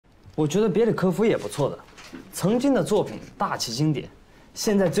我觉得别里科夫也不错的，曾经的作品大气经典，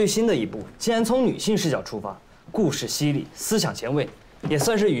现在最新的一部竟然从女性视角出发，故事犀利，思想前卫，也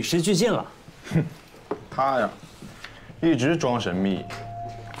算是与时俱进了。哼，他呀，一直装神秘，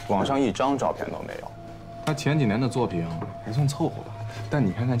网上一张照片都没有。他前几年的作品还算凑合吧，但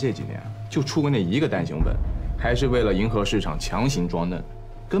你看看这几年，就出过那一个单行本，还是为了迎合市场强行装嫩，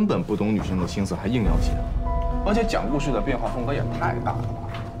根本不懂女生的心思，还硬要写。而且讲故事的变化风格也太大了吧。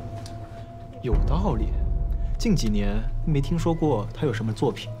有道理，近几年没听说过他有什么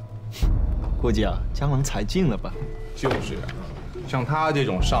作品，估计啊江郎才尽了吧？就是啊，像他这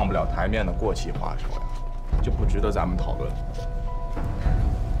种上不了台面的过气画手呀，就不值得咱们讨论。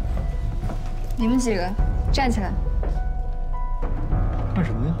你们几个站起来，干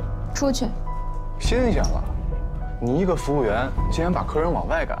什么呀？出去。新鲜了，你一个服务员竟然把客人往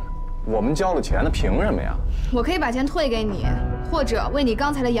外赶，我们交了钱，那凭什么呀？我可以把钱退给你，或者为你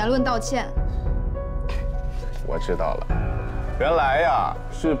刚才的言论道歉。我知道了，原来呀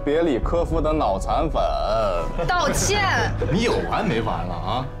是别里科夫的脑残粉。道歉？你有完没完了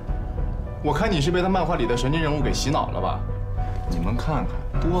啊？我看你是被他漫画里的神经人物给洗脑了吧？你们看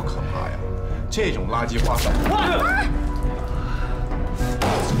看，多可怕呀！这种垃圾画手。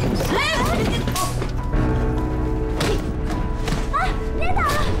别打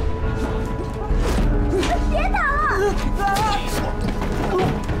了！别打了！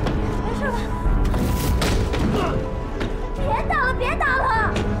没事吧？别打了！别打了！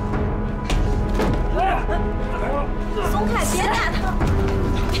松开！别打他！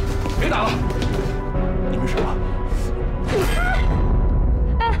别打了！你没事吧？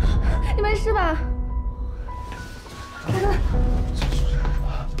哎，你没事吧？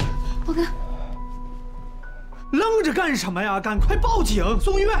我看。愣着干什么呀？赶快报警，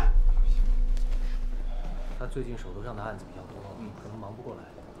送医院！他最近手头上的案子比较多，可能忙不过来。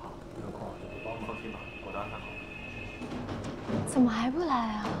好，有空就多帮忙放心吧，我都安排好了。怎么还不来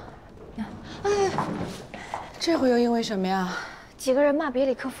啊？哎，这回又因为什么呀？几个人骂别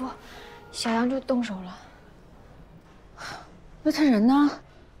里科夫，小杨就动手了。那他人呢？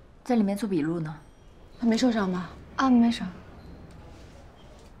在里面做笔录呢。他没受伤吧？啊，没事。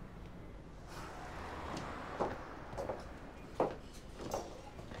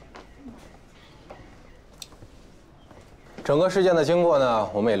整个事件的经过呢，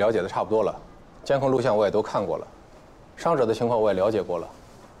我们也了解的差不多了，监控录像我也都看过了，伤者的情况我也了解过了，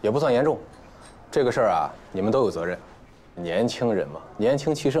也不算严重。这个事儿啊，你们都有责任。年轻人嘛，年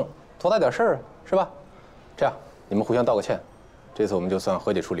轻气盛，多大点事儿啊，是吧？这样，你们互相道个歉，这次我们就算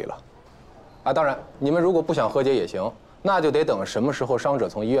和解处理了。啊，当然，你们如果不想和解也行，那就得等什么时候伤者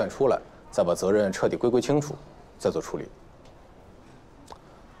从医院出来，再把责任彻底归清楚，再做处理。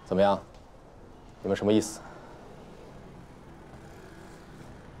怎么样？你们什么意思？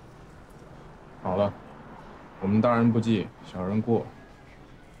好了，我们大人不计，小人过，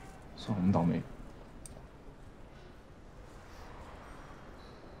算我们倒霉。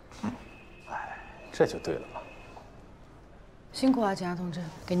哎，这就对了嘛。辛苦啊，警察同志，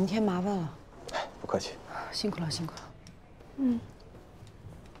给您添麻烦了。哎，不客气。辛苦了，辛苦了。嗯。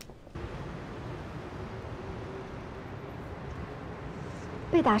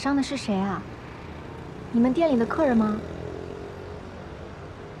被打伤的是谁啊？你们店里的客人吗？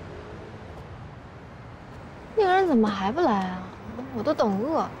那个人怎么还不来啊？我都等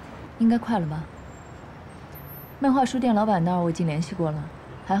饿。应该快了吧？漫画书店老板那儿我已经联系过了，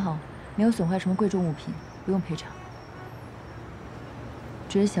还好没有损坏什么贵重物品，不用赔偿。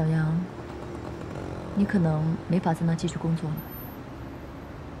只是小杨，你可能没法在那继续工作了。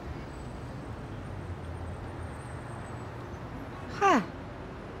嗨，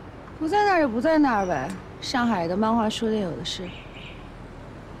不在那儿就不在那儿呗，上海的漫画书店有的是。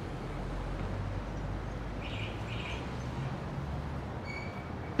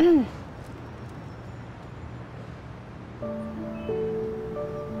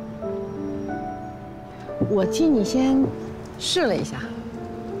我替你先试了一下，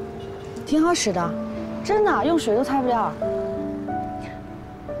挺好使的，真的，用水都擦不掉。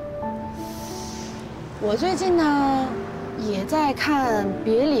我最近呢，也在看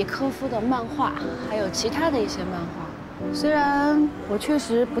别里科夫的漫画，还有其他的一些漫画。虽然我确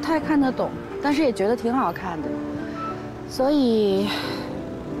实不太看得懂，但是也觉得挺好看的，所以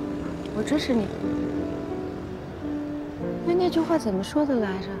我支持你。那句话怎么说的来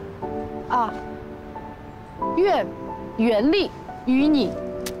着？啊。愿原力与你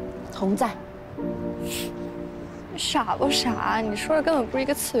同在。傻不傻？你说的根本不是一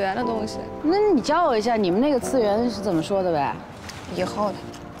个次元的东西。那你教我一下，你们那个次元是怎么说的呗？以后的。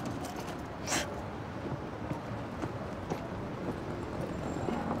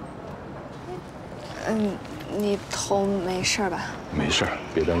你头没事吧？没事，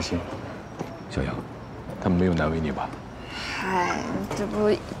别担心。小杨，他们没有难为你吧？嗨，这不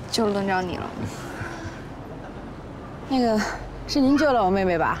就轮着你了吗？那个，是您救了我妹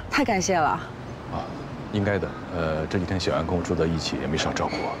妹吧？太感谢了。啊，应该的。这几天小杨跟我住在一起，也没少照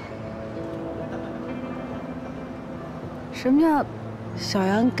顾我。什么叫小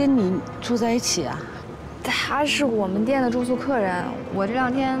杨跟你住在一起啊？他是我们店的住宿客人，我这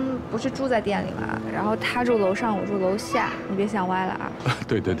2天不是住在店里嘛，然后他住楼上，我住楼下，你别想歪了啊。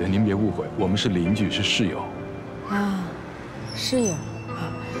对，您别误会，我们是邻居，是室友。啊，室友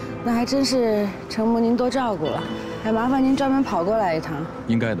啊，那还真是承蒙您多照顾了，还麻烦您专门跑过来一趟。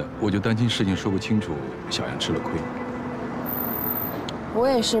应该的，我就担心事情说不清楚，小杨吃了亏。我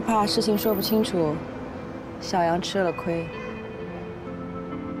也是怕事情说不清楚，小杨吃了亏。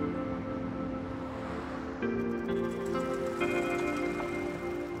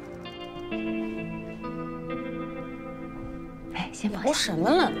先放下。聊什么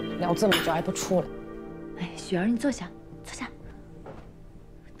了？聊这么久还不出来？哎，雪儿，你坐下，坐下。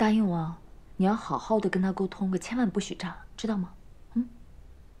答应我，你要好好的跟他沟通，可千万不许炸，知道吗？嗯。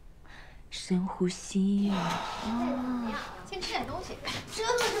深呼吸。啊，先吃点东西。折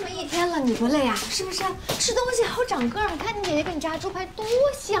腾这么一天了，你不累呀？是不是？吃东西好长个儿。你看你姐姐给你炸猪排多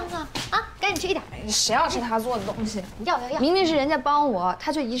香啊！啊，赶紧吃一点。谁要吃他做的东西？要。明明是人家帮我，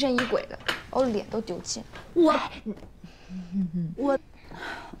他却疑神疑鬼的，把我脸都丢尽。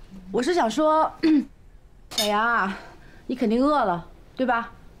我是想说，小杨啊，你肯定饿了，对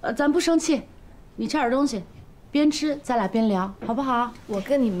吧？咱不生气，你吃点东西，边吃咱俩边聊，好不好？我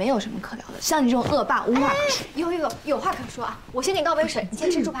跟你没有什么可聊的，像你这种恶霸无话可说。有话可说啊！我先给你倒杯水，你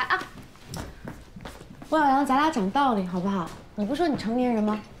先吃猪排啊。汪小杨，咱俩讲道理好不好？你不说你成年人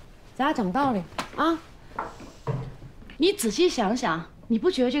吗？咱俩讲道理啊！你仔细想想，你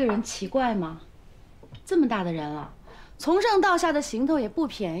不觉得这个人奇怪吗？这么大的人了。从上到下的行头也不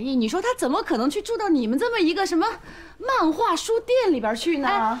便宜，你说他怎么可能去住到你们这么一个什么漫画书店里边去呢？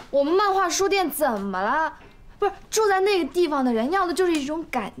哎，我们漫画书店怎么了？不是住在那个地方的人要的就是一种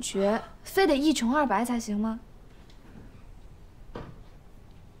感觉，非得一穷二白才行吗？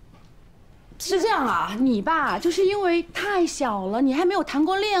是这样啊，你吧，就是因为太小了，你还没有谈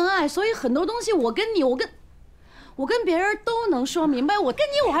过恋爱，所以很多东西我跟别人都能说明白，我跟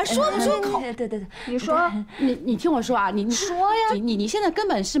你我还说不出口。对，你说，你听我说啊，你说呀，你现在根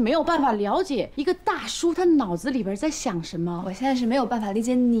本是没有办法了解一个大叔他脑子里边在想什么。我现在是没有办法理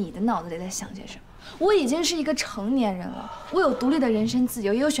解你的脑子里在想些什么。我已经是一个成年人了，我有独立的人身自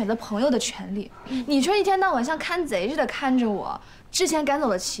由，也有选择朋友的权利。你却一天到晚像看贼似的看着我。之前赶走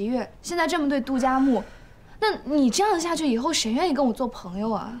了齐越，现在这么对杜佳木，那你这样下去以后，谁愿意跟我做朋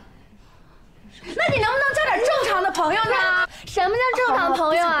友啊？那你能不能交点正常的朋友呢？什么叫正常的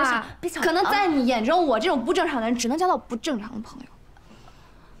朋友啊？别吵！可能在你眼中，我这种不正常的人只能交到不正常的朋友。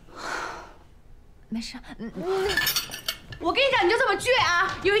没事，我跟你讲，你就这么倔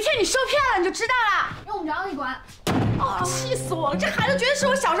啊！有一天你受骗了，你就知道了。用不着你管。哦，气死我了！这孩子绝对是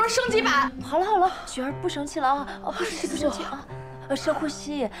我小时候升级版。好了，雪儿不生气了啊！不生气啊！深呼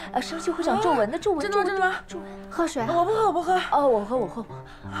吸，生气会长皱纹的，皱纹。真的。喝水。我不喝。哦，我喝。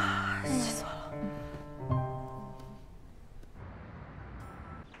气死我了。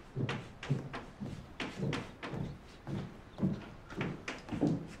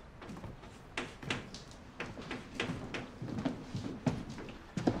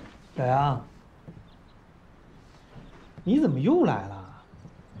小杨，你怎么又来了？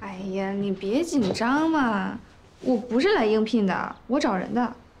哎呀，你别紧张嘛，我不是来应聘的，我找人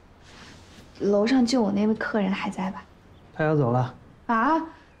的。楼上救我那位客人还在吧？他要走了。啊？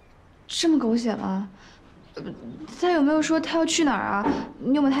这么狗血吗？他有没有说他要去哪儿啊？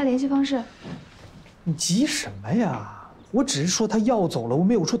你有没有他联系方式？你急什么呀？我只是说他要走了，我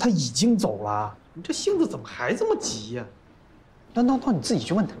没有说他已经走了。你这性子怎么还这么急呀？那你自己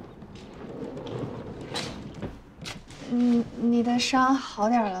去问他。你的伤好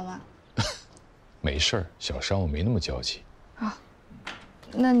点了吗？没事儿，小伤，我没那么娇气。啊，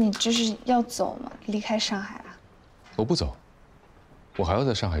那你这是要走吗？离开上海啊？我不走，我还要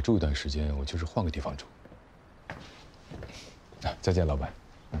在上海住一段时间，我就是换个地方住。再见，老板。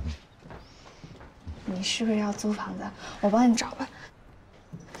你是不是要租房子？我帮你找吧。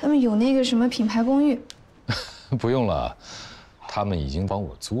他们有那个什么品牌公寓。不用了，他们已经帮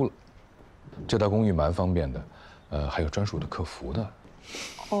我租了。这套公寓蛮方便的。还有专属的客服的。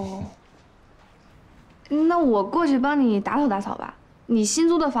哦，那我过去帮你打扫打扫吧。你新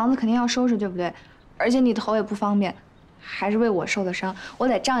租的房子肯定要收拾，对不对？而且你头也不方便，还是为我受的伤，我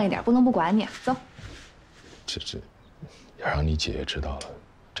得仗义点，不能不管你。走。这要让你姐姐知道了，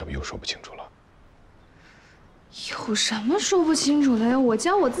这不又说不清楚了。有什么说不清楚的呀？我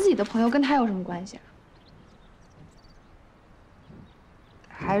交我自己的朋友，跟他有什么关系啊？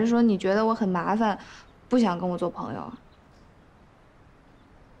还是说你觉得我很麻烦，不想跟我做朋友啊？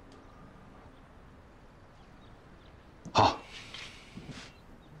好，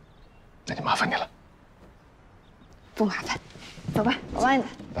那就麻烦你了。不麻烦，走吧，我帮你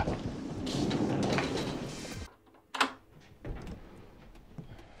拿。来。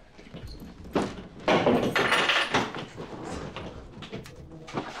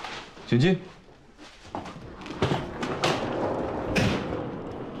请进。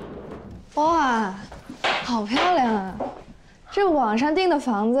哇，好漂亮啊！这网上订的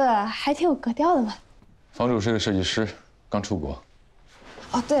房子还挺有格调的嘛。房主是个设计师，刚出国。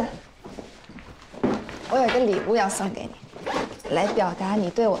哦，对了，我有一个礼物要送给你，来表达你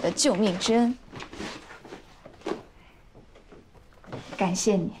对我的救命之恩。感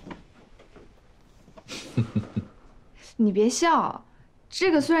谢你。你别笑，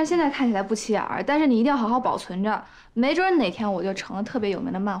这个虽然现在看起来不起眼儿，但是你一定要好好保存着，没准哪天我就成了特别有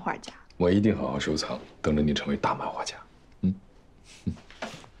名的漫画家。我一定好好收藏，等着你成为大漫画家。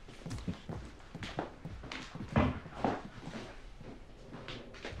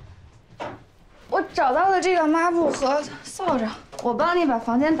我找到了这个抹布和扫帚，我帮你把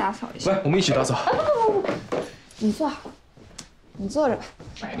房间打扫一下。来，我们一起打扫。不，你坐好，你坐着吧。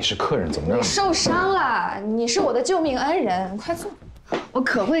哎，你是客人，怎么让你受伤了？你是我的救命恩人，快坐。我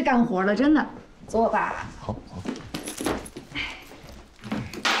可会干活了，真的。坐吧。好。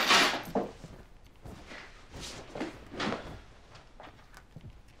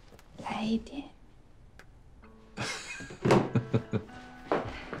来一点。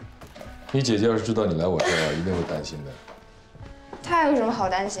你姐姐要是知道你来我这儿，一定会担心的。她有什么好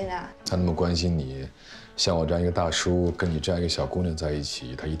担心的？她那么关心你，像我这样一个大叔跟你这样一个小姑娘在一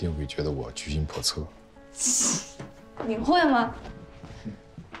起，她一定会觉得我居心叵测。你会吗？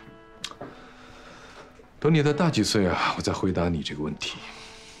等你再大几岁啊，我再回答你这个问题。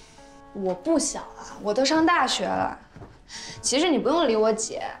我不小了，我都上大学了。其实你不用理我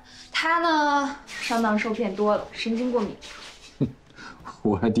姐，她呢上当受骗多了，神经过敏。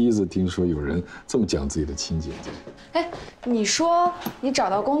我还第一次听说有人这么讲自己的亲姐姐。哎，你说你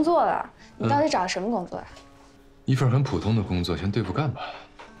找到工作了，你到底找的什么工作呀？一份很普通的工作，先对付干吧。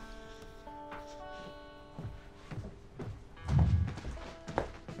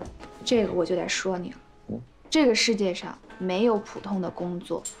这个我就得说你了，这个世界上没有普通的工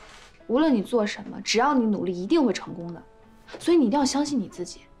作，无论你做什么，只要你努力，一定会成功的。所以你一定要相信你自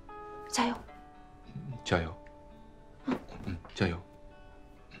己，加油！加油！加油！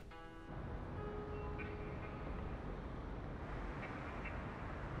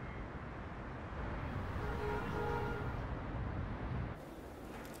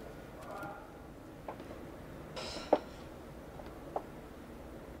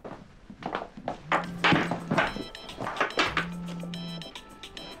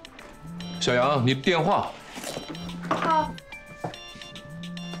小杨，你的电话。好。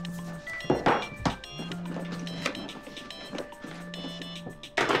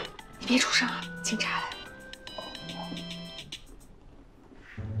你别出声啊，警察来了。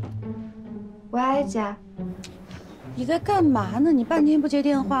喂，姐。你在干嘛呢？你半天不接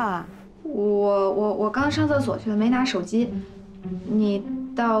电话。我刚上厕所去了，没拿手机。你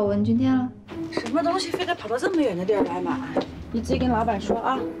到文君天了？什么东西非得跑到这么远的地儿来买？你自己跟老板说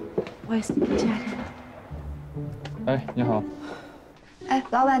啊。不好意思，你进来。哎，你好。哎，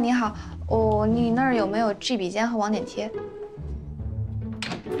老板你好，你那儿有没有G笔尖和网点贴？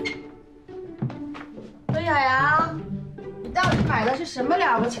温小阳，你到底买的是什么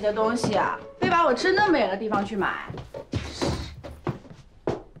了不起的东西啊？非把我吃那么远的地方去买？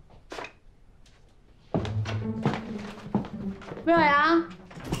温小阳，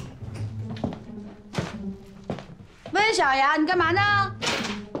温小阳，你干嘛呢？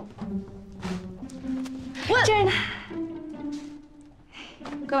这儿呢。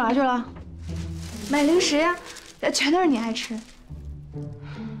干嘛去了？买零食呀，全都是你爱吃。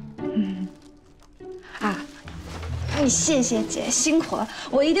你谢谢姐，辛苦了，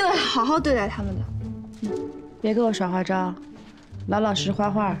我一定会好好对待他们的。别给我耍花招，老老实实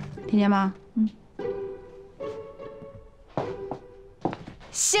画画，听见吗？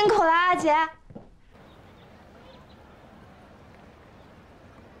辛苦了啊，姐。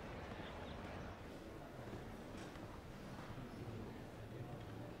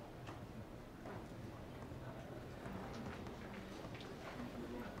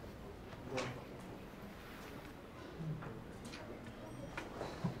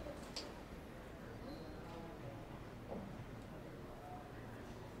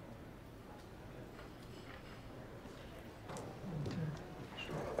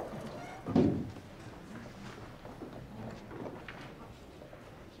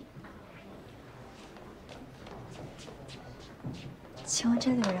请问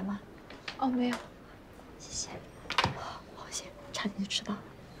这里有人吗？哦，没有。谢谢。好险，差点就迟到了。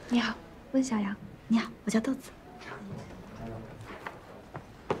你好，温小阳。你好，我叫豆子。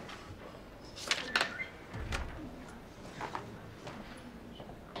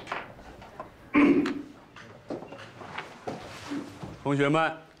同学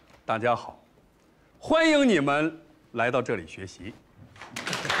们，大家好，欢迎你们来到这里学习。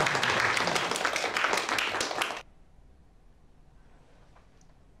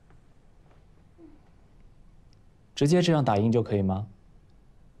直接这样打印就可以吗？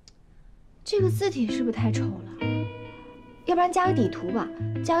这个字体是不是太丑了？要不然加个底图吧，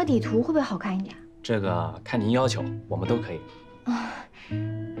加个底图会不会好看一点？这个看您要求，我们都可以。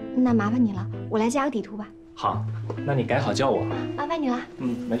那麻烦你了，我来加个底图吧。好，那你改好叫我。麻烦你了。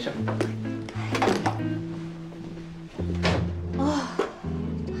没事。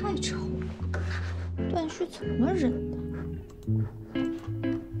太丑了，断续怎么忍的？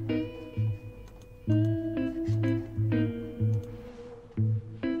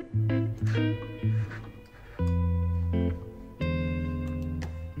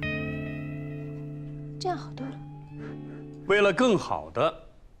这样好多了。为了更好的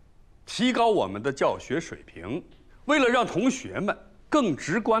提高我们的教学水平，为了让同学们更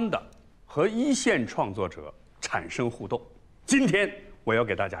直观的和一线创作者产生互动，今天我要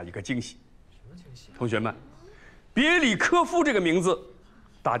给大家一个惊喜。什么惊喜？同学们，别里科夫这个名字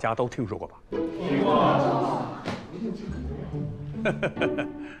大家都听说过吧？听过。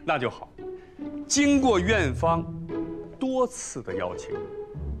那就好。经过院方多次的邀请，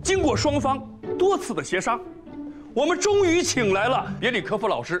经过双方多次的协商，我们终于请来了别里科夫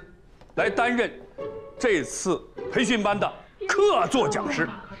老师，来担任这次培训班的客座讲师。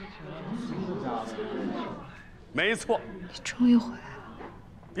没错，你终于回来了。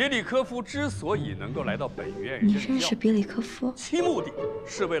别里科夫之所以能够来到本院你认识别里科夫？其目的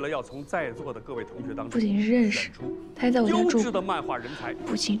是为了要从在座的各位同学当中不仅认识，他还在我家住过。优质的漫画人才，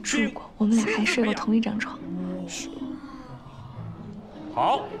不仅住过，我们俩还睡过同一张床。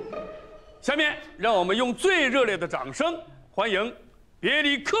好，下面让我们用最热烈的掌声欢迎别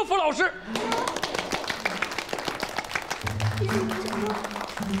里科夫老师。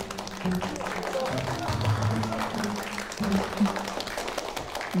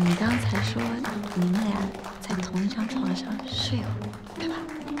你刚才说你们俩在同一张床上睡过，对吧？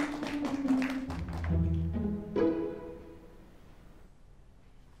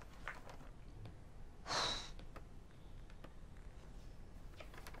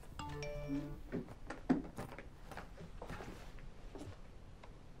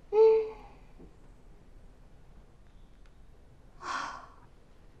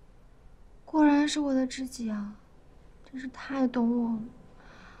果然是我的知己啊，真是太懂我了。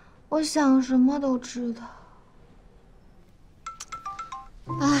我想什么都知道。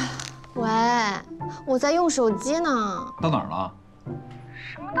哎，喂，我在用手机呢。到哪儿了？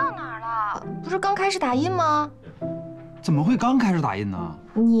什么到哪儿了？不是刚开始打印吗？怎么会刚开始打印呢？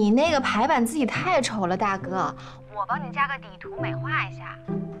你那个排版字体太丑了，大哥，我帮你加个底图美化一下。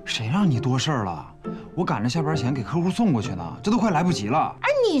谁让你多事儿了？我赶着下班前给客户送过去呢，这都快来不及了。哎，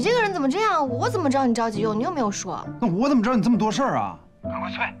你这个人怎么这样？我怎么知道你着急用？你又没有说。那我怎么知道你这么多事儿啊？快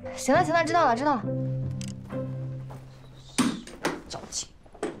快催！行了行了，知道了知道了。着急。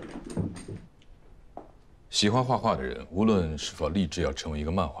喜欢画画的人，无论是否立志要成为一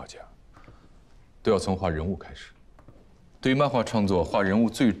个漫画家，都要从画人物开始。对于漫画创作，画人物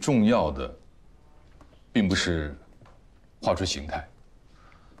最重要的，并不是画出形态，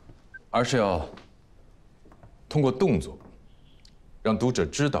而是要通过动作，让读者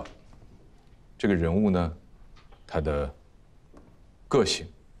知道这个人物呢，他的个性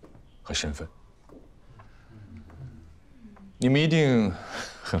和身份。你们一定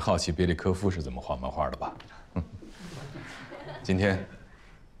很好奇别里科夫是怎么画漫画的吧？今天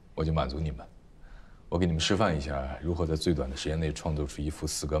我就满足你们。我给你们示范一下如何在最短的时间内创作出一幅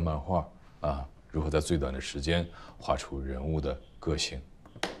4格漫画啊，如何在最短的时间画出人物的个性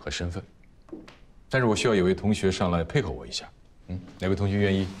和身份。但是我需要有位同学上来配合我一下，哪位同学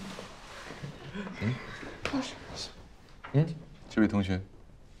愿意？老师，这位同学，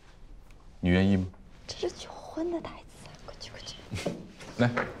你愿意吗？这是求婚的台词啊！快去快去！来，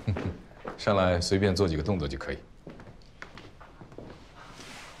上来随便做几个动作就可以。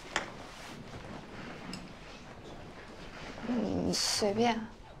随便。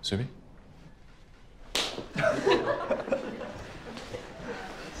随便。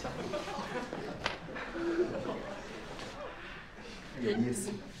有意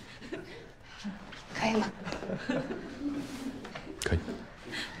思。可以吗？可以。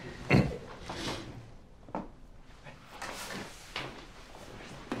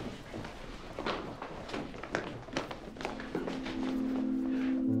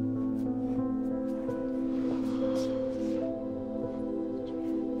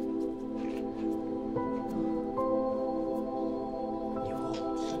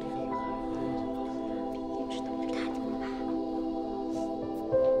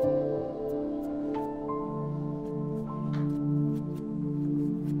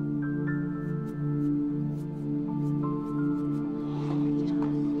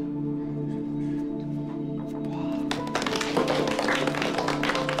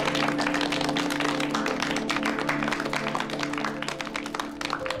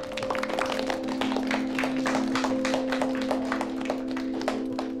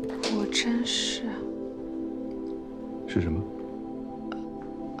真是。是什么？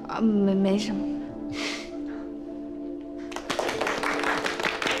没什么。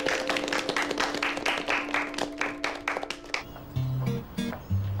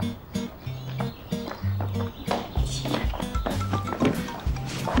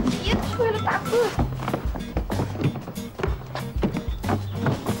别推了，大哥。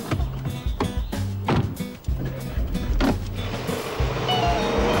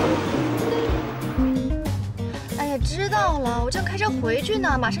知道了，我正开车回去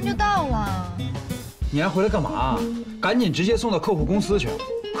呢，马上就到了。你还回来干嘛？赶紧直接送到客户公司去。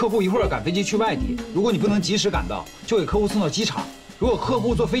客户一会儿赶飞机去外地，如果你不能及时赶到，就给客户送到机场。如果客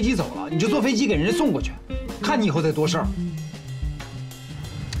户坐飞机走了，你就坐飞机给人家送过去。看你以后再多事儿。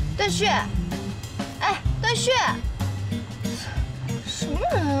段旭，哎，段旭，什么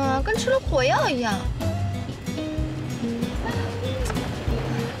人啊，跟吃了火药一样。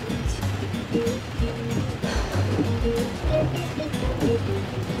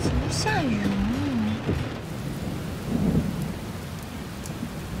怎么下雨了？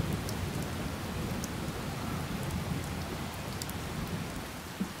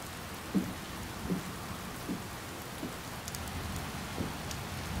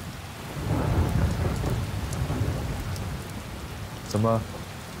怎么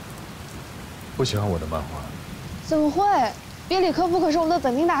不喜欢我的漫画？怎么会？别里科夫可是我们的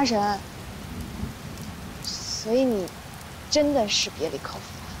本命大神，所以你真的是别里科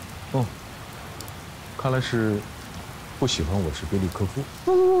夫。哦，看来是不喜欢我是别里科夫。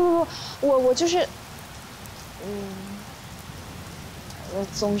不，我就是，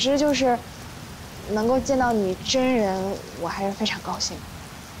总之就是能够见到你真人，我还是非常高兴。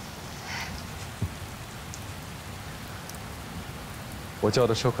我叫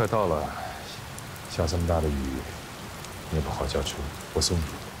的车快到了，下这么大的雨，你也不好叫车，我送你。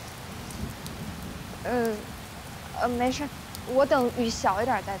没事，我等雨小一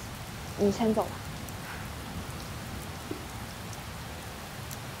点再走，你先走吧。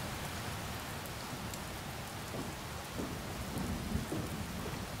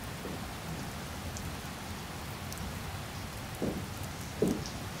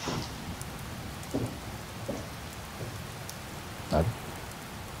来吧。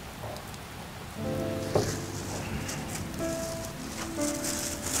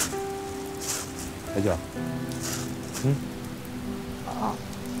抬脚。好。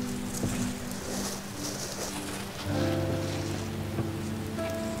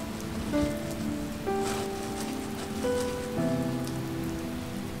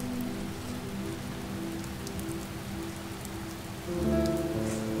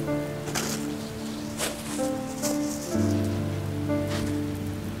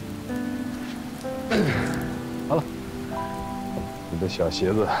好了，你的小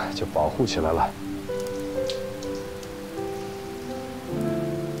鞋子就保护起来了。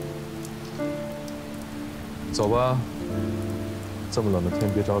走吧，这么冷的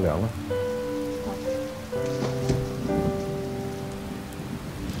天别着凉了。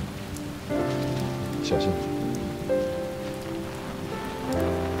小心。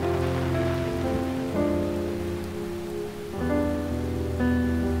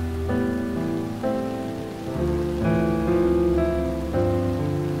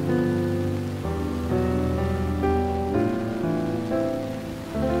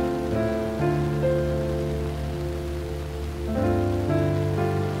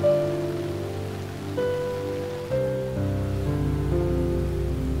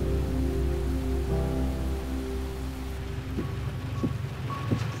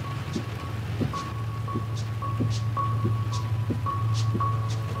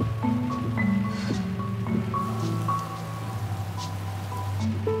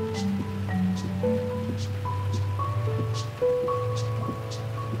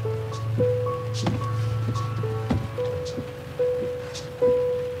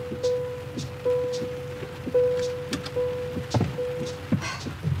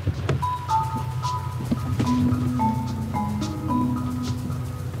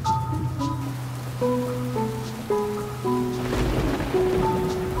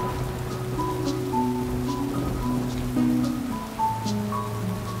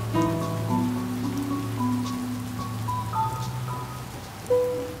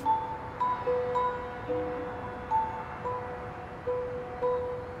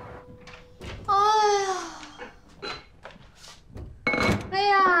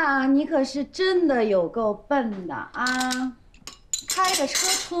你可是真的有够笨的啊！开个车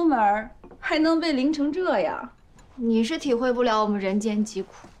出门，还能被淋成这样。你是体会不了我们人间疾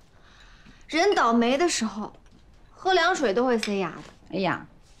苦。人倒霉的时候，喝凉水都会塞牙的。哎呀，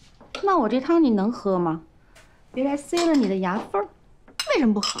那我这汤你能喝吗？别再塞了你的牙缝儿。为什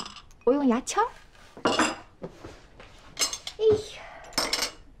么不好？我用牙签儿。哎呀，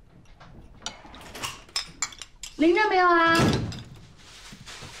淋着没有啊？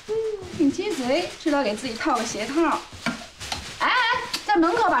挺亲嘴，知道给自己套个鞋套。哎，在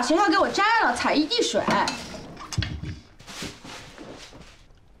门口把鞋套给我摘了，踩一地水。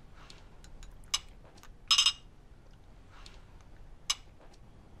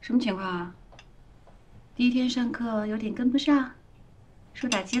什么情况啊？第一天上课有点跟不上，受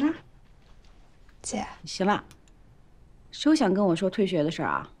打击啦？姐，行了，休想跟我说退学的事儿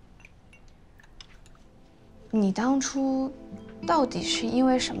啊！你当初到底是因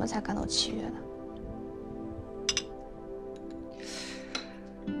为什么才感到契约的？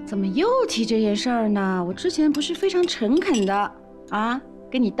怎么又提这件事儿呢？我之前不是非常诚恳的啊，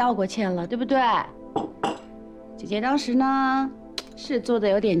跟你道过歉了，对不对？姐姐当时呢是做的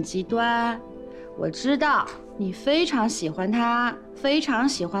有点极端，我知道你非常喜欢他，非常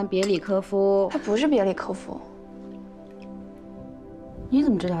喜欢别里科夫。他不是别里科夫。你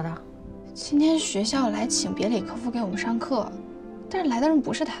怎么知道的？今天学校来请别里科夫给我们上课，但是来的人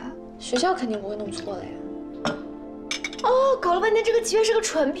不是他，学校肯定不会弄错的呀。哦，搞了半天这个契约是个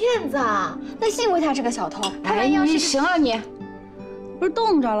纯骗子啊！那幸亏他是个小偷，他万一要是……行了你，不是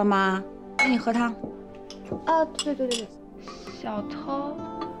冻着了吗？给你喝汤。啊，对，小偷，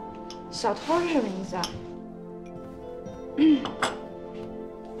小偷是什么意思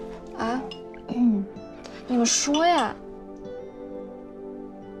啊？啊，你们说呀。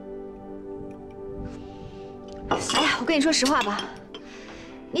哎呀，我跟你说实话吧，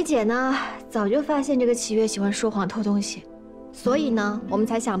你姐呢早就发现这个契约喜欢说谎偷东西，所以呢我们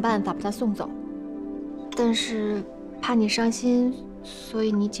才想办法把他送走。但是怕你伤心，所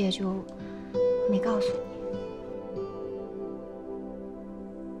以你姐就没告诉你。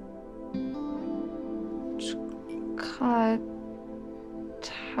看来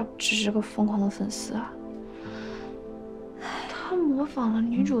他只是个疯狂的粉丝啊！他模仿了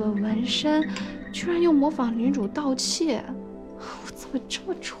女主的纹身。居然又模仿女主盗窃，我怎么这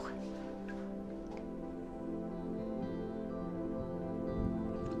么蠢？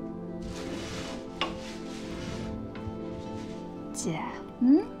姐，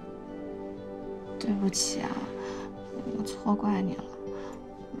对不起啊，我错怪你了。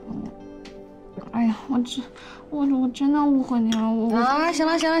哎呀，我真的误会你了，啊，行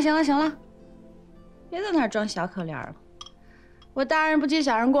了，别在那儿装小可怜了。我大人不计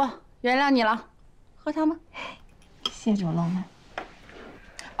小人过，原谅你了。喝汤吧，谢谢我浪漫。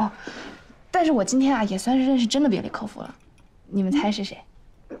哦，但是我今天啊也算是认识真的别里科夫了。你们猜是谁？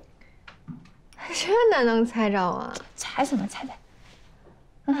这哪能猜着啊？猜什么猜？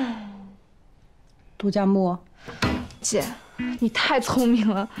杜佳木。姐，你太聪明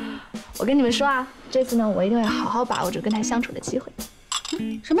了。我跟你们说啊，这次呢我一定会好好把握住跟他相处的机会。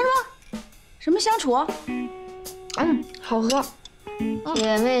什么相处？好喝。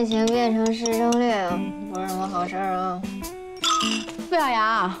姐妹情变成师生恋，不是什么好事儿啊！傅小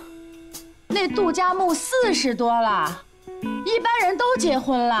阳，那杜佳木40多了，一般人都结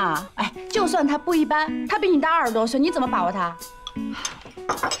婚了。哎，就算他不一般，他比你大20多岁，你怎么把握他？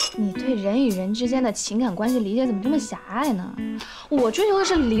你对人与人之间的情感关系理解怎么这么狭隘呢？我追求的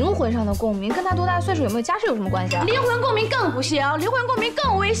是灵魂上的共鸣，跟他多大岁数、有没有家世有什么关系啊？灵魂共鸣更不行，灵魂共鸣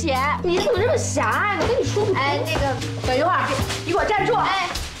更危险。你怎么这么狭隘呢？我跟你说，哎，那个，等一会儿，你给我站住！哎，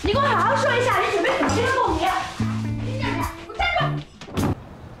你给我好好说一下，你准备怎么跟他共鸣？你站住！我站住！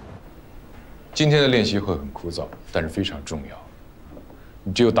今天的练习会很枯燥，但是非常重要。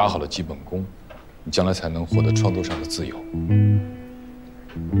你只有打好了基本功，你将来才能获得创作上的自由。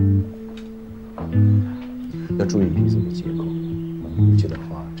要注意鼻子的结构，尤其的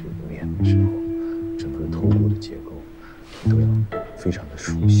话，这个脸的时候，整个头部的结构都要非常的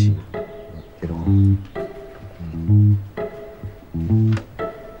熟悉。接着往。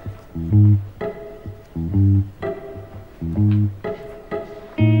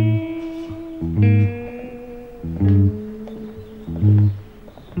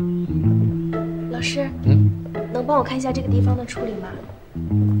老师，能帮我看一下这个地方的处理吗？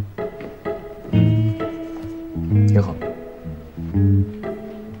挺好。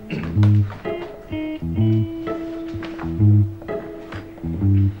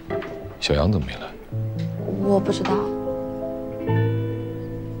小杨怎么没来？我不知道。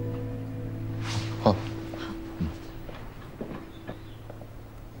好。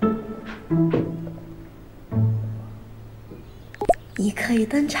你可以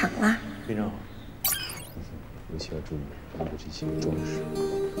登场啦！非常好。尤其要注意头部这些装饰，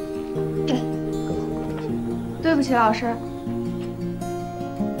更好的表现。对不起，老师。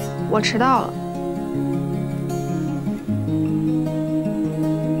我迟到了。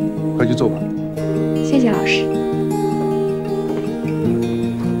快去做吧。谢谢老师。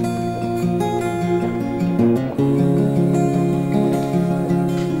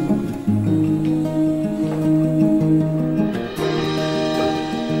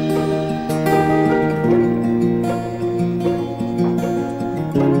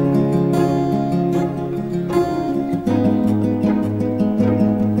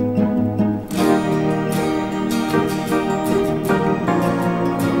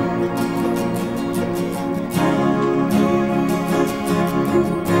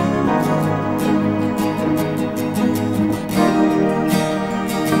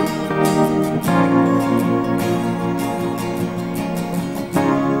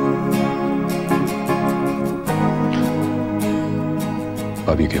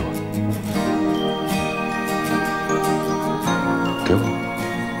把笔给我，给我。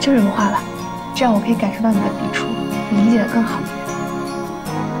就这么画吧，这样我可以感受到你的笔触，理解的更好。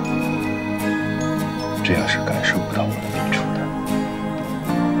这样是感受不到我的笔触的。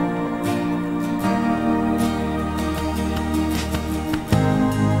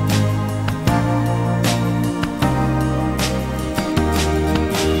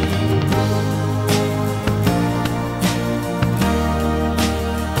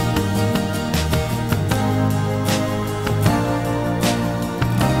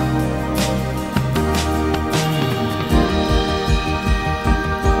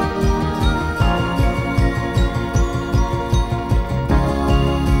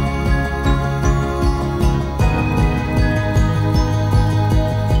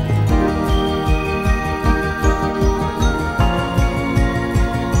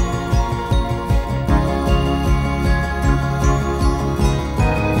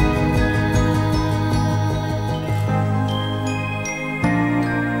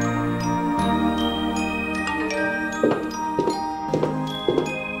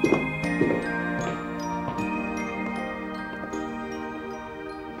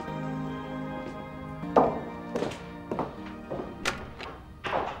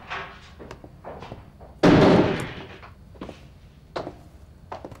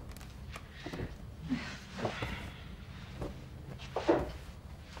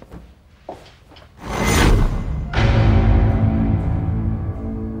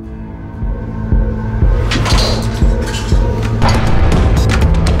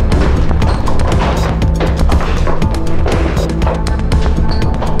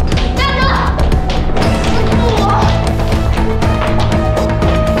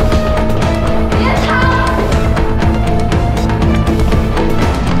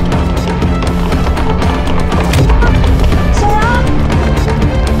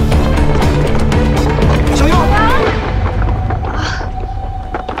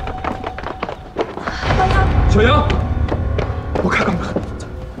小杨，我看看。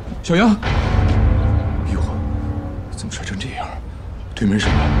小杨，哟，怎么摔成这样？腿没事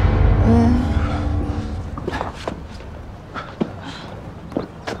吧？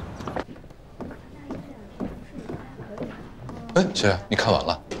哎，小杨，你看完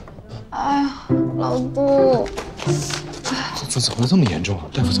了？哎呀，老杜，怎么这么严重啊？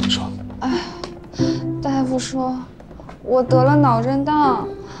大夫怎么说？哎，大夫说我得了脑震荡。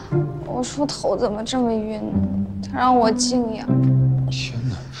我说头怎么这么晕呢？他让我静养。天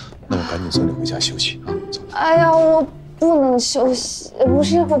哪！那我赶紧送你回家休息啊！走。哎呀，我不能休息，不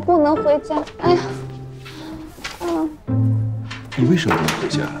是我不能回家。哎呀，你为什么不能回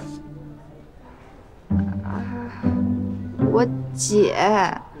家？我姐，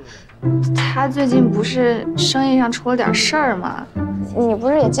她最近不是生意上出了点事儿吗？你不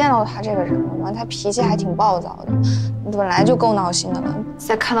是也见到她这个人了吗？她脾气还挺暴躁的，本来就够闹心的了，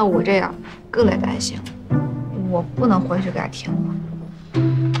再看到我这样，更得担心。我不能回去给她听了。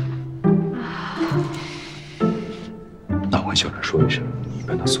那我跟小兰说一声，你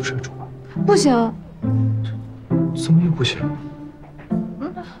搬到宿舍住吧。不行。怎么又不行？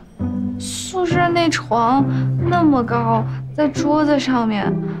宿舍那床那么高，在桌子上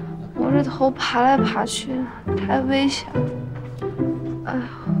面，我这头爬来爬去，太危险了。哎呀，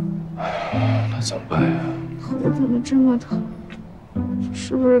那怎么办呀？头怎么这么疼？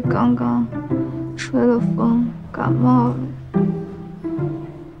是不是刚刚吹了风，感冒了？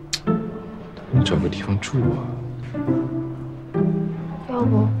你找个地方住啊。要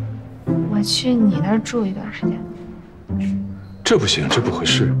不我去你那儿住一段时间？这不行，这不合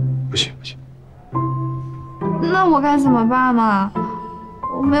适，不行。那我该怎么办嘛？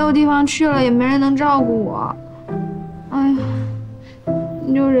我没有地方去了，也没人能照顾我。哎呀，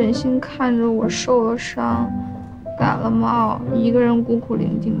你就忍心看着我受了伤，感了冒，一个人孤苦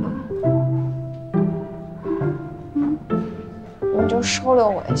伶仃的。你就收留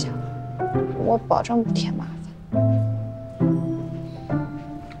我一下，我保证不添麻烦。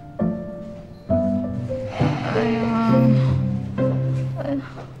哎呀，哎呀，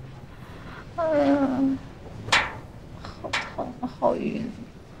哎呀，好疼，好晕。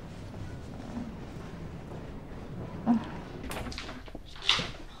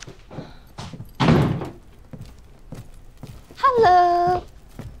Hello，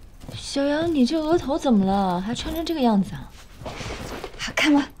 小杨，你这额头怎么了？还穿成这个样子啊？好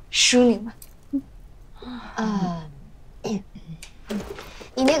看吗？淑女吗？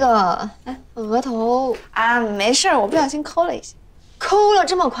你那个额头啊，没事，我不小心抠了一下。抠了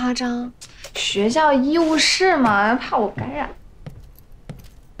这么夸张？学校医务室嘛，怕我感染。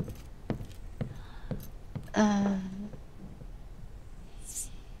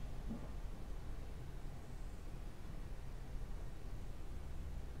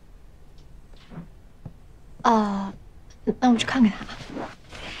那我去看看他。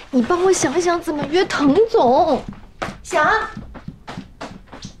你帮我想一想怎么约滕总。想。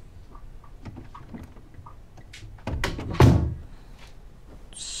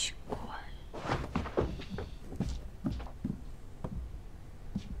奇怪。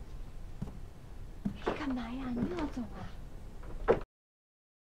你干嘛呀？你又要走啊？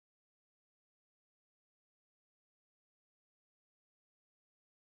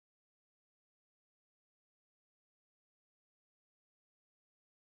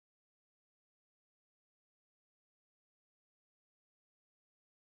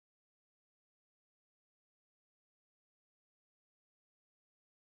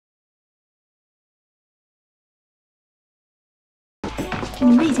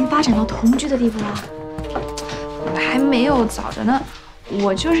你们已经发展到同居的地步了？还没有，早着呢。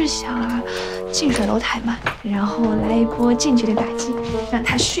我就是想啊，近水楼台嘛，然后来一波近距离打击，让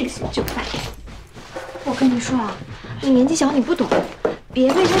他迅速就范。我跟你说啊，你年纪小，你不懂，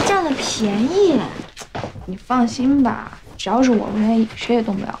别被他占了便宜。你放心吧，只要是我不愿意，谁也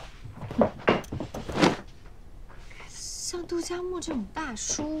动不了。像杜佳木这种大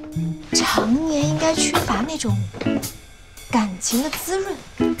叔，常年应该缺乏那种感情的滋润，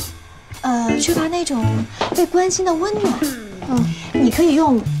缺乏那种被关心的温暖。你可以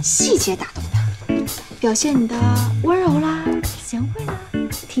用细节打动他，表现你的温柔啦、贤惠啦、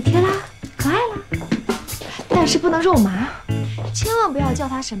体贴啦、可爱啦，但是不能肉麻，千万不要叫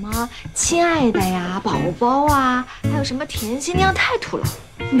他什么亲爱的呀、宝宝啊，还有什么甜心，那样太土了。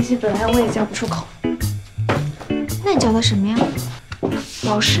那些本来我也叫不出口。那你叫他什么呀？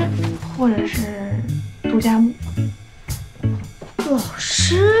老师，或者是杜佳木。老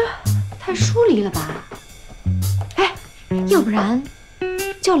师太疏离了吧？哎，要不然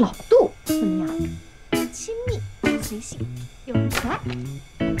叫老杜怎么样？亲密、随性又可爱，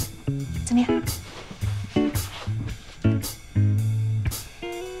怎么样？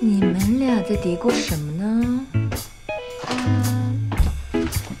你们俩在嘀咕什么呢？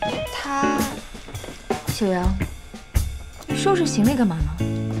小杨，你收拾行李干嘛呢？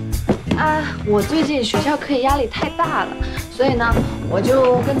我最近学校课业压力太大了，所以呢，我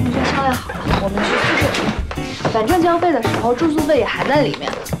就跟同学商量好了，我们去宿舍。反正交费的时候住宿费也含在里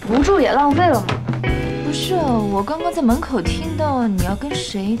面，不住也浪费了嘛。不是，我刚刚在门口听到你要跟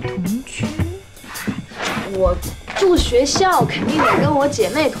谁同居。我住学校，肯定得跟我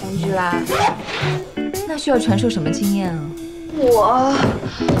姐妹同居啦。那需要传授什么经验啊？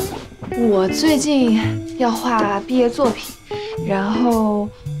我最近要画毕业作品，然后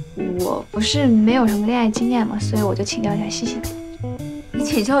我不是没有什么恋爱经验嘛，所以我就请教一下西西姐。你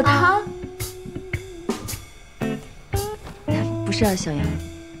请教她？不是啊，小杨，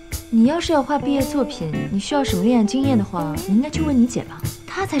你要是要画毕业作品，你需要什么恋爱经验的话，你应该去问你姐吧，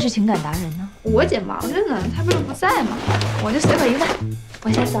她才是情感达人呢。我姐忙着呢，她不是不在吗？我就随口一问。我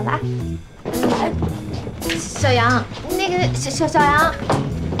先走了啊。小杨，那个小杨。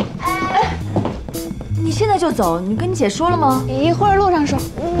你现在就走？你跟你姐说了吗？一会儿路上说。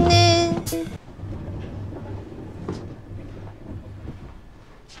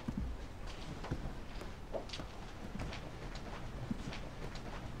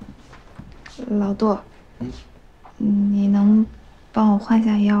老杜，你能帮我换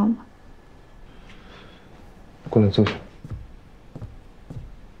下药吗？过来坐下。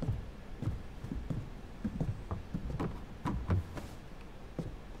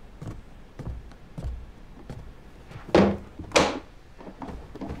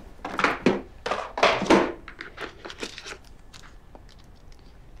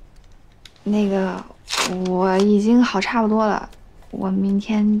那个，我已经好差不多了，我明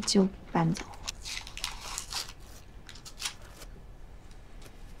天就搬走。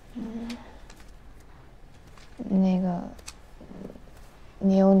那个，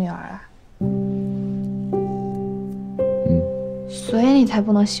你有女儿啊？所以你才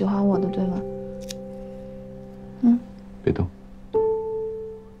不能喜欢我的，对吗？嗯。别动。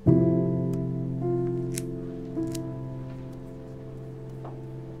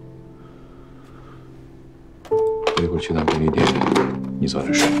我一会儿去趟便利店，你早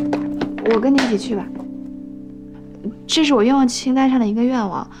点睡。我跟你一起去吧。这是我愿望清单上的一个愿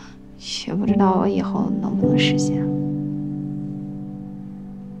望，也不知道我以后能不能实现。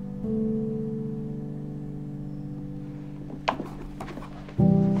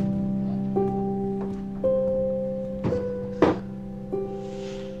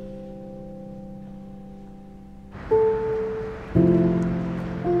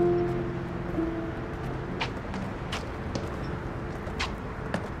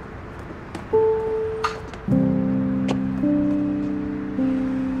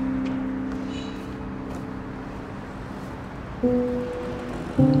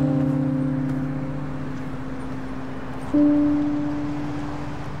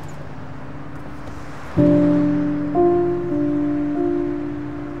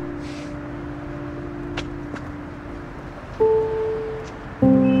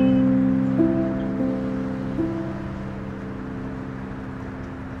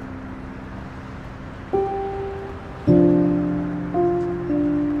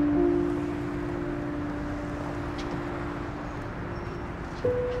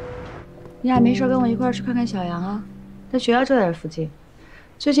你俩没事跟我一块儿去看看小杨啊，他学校就在这附近。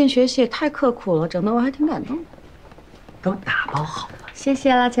最近学习也太刻苦了，整得我还挺感动的。都打包好了，谢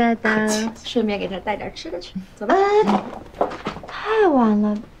谢啦，亲爱的。顺便给他带点吃的去。走吧。太晚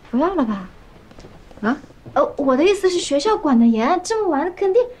了，不要了吧？啊？我的意思是学校管得严，这么晚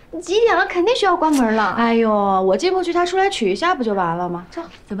肯定几点了，肯定学校关门了。哎呦，我进不去，他出来取一下不就完了吗？走，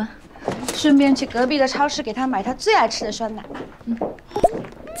走吧。顺便去隔壁的超市给他买他最爱吃的酸奶。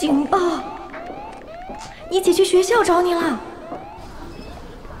警报！你姐去学校找你了。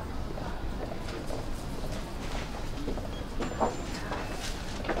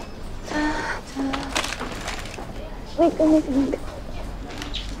那个。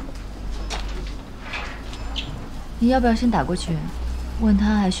你要不要先打过去，问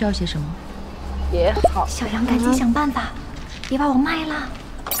他还需要些什么？也好。小杨，赶紧想办法，别把我卖了。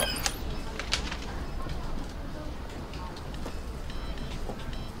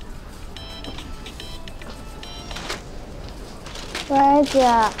喂，姐，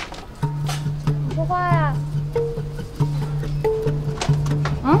你说话呀？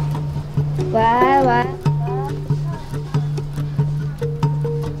嗯？喂。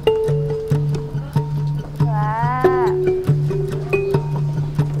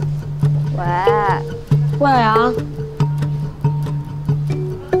魏阳，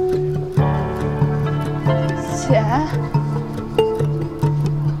姐，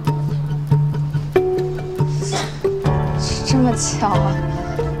这么巧啊！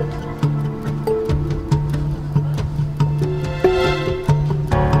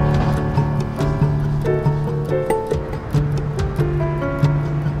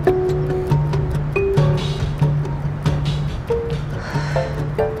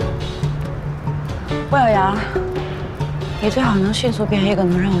魏小阳，你最好能迅速变一个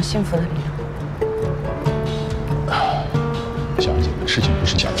能让我幸福的理由。小杨姐，事情不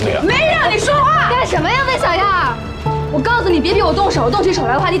是讲这样。没让你说话，干什么呀，魏小样？我告诉你，别逼我动手，动起手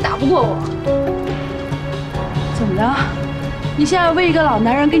来的话，你打不过我。怎么着？你现在为一个老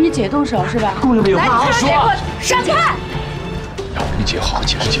男人跟你姐动手是吧？姑娘们有话好说。闪开！让我跟你姐好好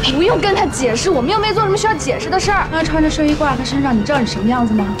解释解释。不用跟他解释，我们又没做什么需要解释的事儿。那穿着睡衣挂他身上，你知道你什么样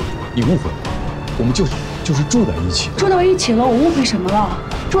子吗？你误会了，我们就是住在一起。住在一起了，我误会什么了？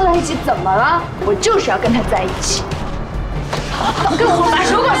住在一起怎么了？我就是要跟他在一起。跟我把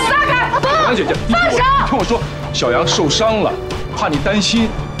手给我撒开！小杨姐姐，放手！听我说，小杨受伤了，怕你担心，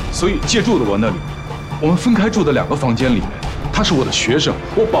所以借住了我那里。我们分开住的2个房间里面，他是我的学生，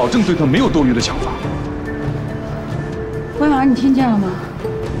我保证对他没有多余的想法。魏婉，你听见了吗？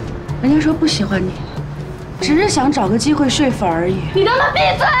人家说不喜欢你，只是想找个机会睡粉而已。你能不能闭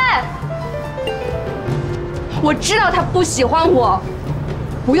嘴？我知道他不喜欢我，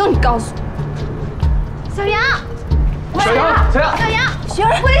不用你告诉我。小杨，小杨，雪儿，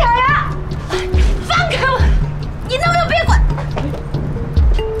魏小杨，放开我！你能不能别管？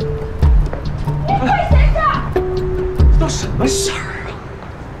你快闲着！都什么事儿啊？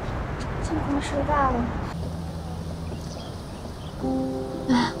今天失败了。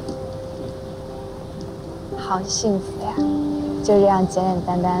好幸福呀！就这样简简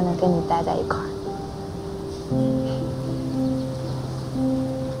单单的跟你待在一块儿。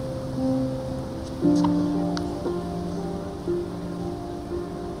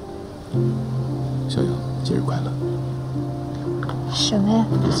什么呀？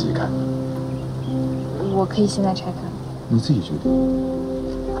你自己看。我可以现在拆开。你自己决定。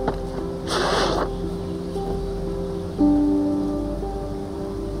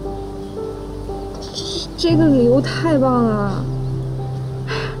这个礼物太棒了。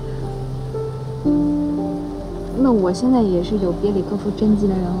那我现在也是有别里科夫真迹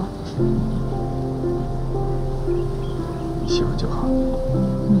的人了。你喜欢就好。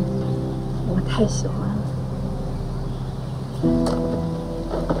我太喜欢了。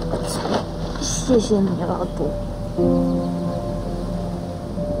谢谢你，老杜。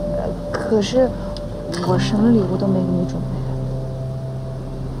可是我什么礼物都没给你准备。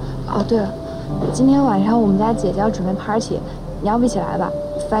哦，对了，今天晚上我们家姐姐要准备 party， 你要不一起来吧？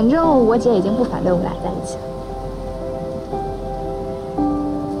反正我姐已经不反对我们俩在一起了。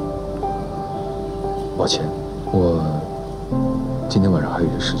抱歉，我今天晚上还有一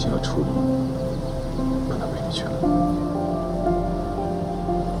些事情要处理，不能陪你去了。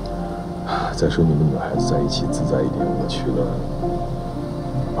再说你们女孩子在一起自在一点，我去了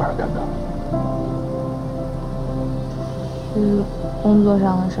反而尴尬。是工作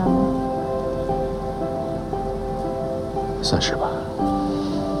上的事儿吗？算是吧。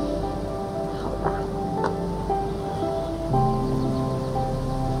好吧。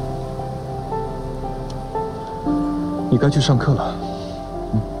你该去上课了，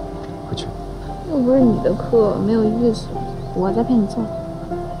回去。又不是你的课，没有意思。我在陪你做。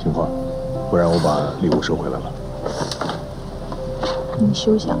听话，不然我把礼物收回来了。你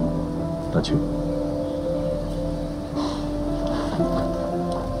休想。那去。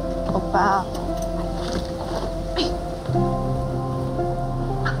欧巴。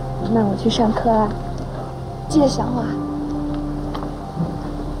那我去上课啦，记得想我啊。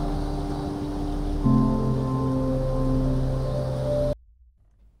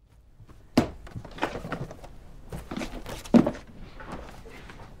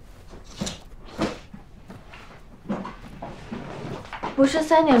不是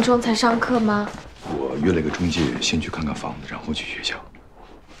3点钟才上课吗？我约了一个中介，先去看看房子，然后去学校。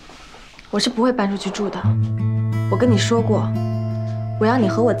我是不会搬出去住的。我跟你说过，我要你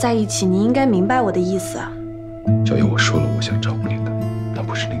和我在一起，你应该明白我的意思。小叶，我说了，我想照顾你的，但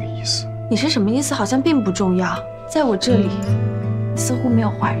不是那个意思。你是什么意思？好像并不重要。在我这里，似乎没有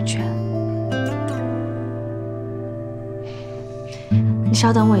话语权。你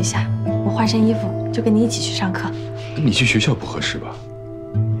稍等我一下，我换身衣服就跟你一起去上课。你去学校不合适吧？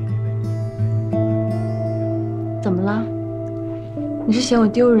怎么了？你是嫌我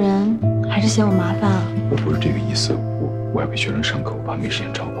丢人，还是嫌我麻烦啊？我不是这个意思，我要给学生上课，我怕没时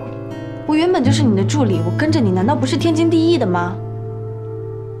间照顾你。我原本就是你的助理，我跟着你难道不是天经地义的吗？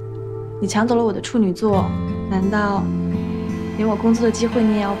你抢走了我的处女座，难道连我工作的机会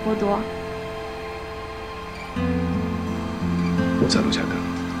你也要剥夺？我在楼下等。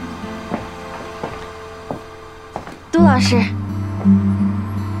杜老师，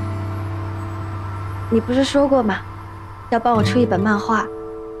你不是说过吗？要帮我出一本漫画。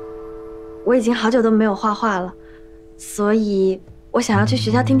我已经好久都没有画画了，所以我想要去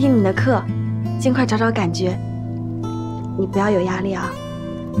学校听听你的课，尽快找找感觉。你不要有压力啊。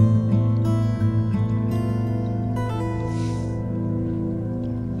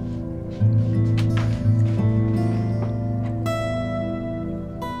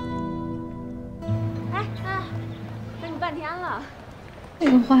等你半天了。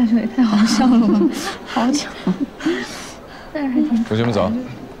这个画手也太好笑了吧！好巧，但是还挺……同学们早。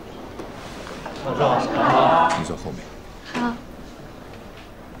老师好。你坐后面。好。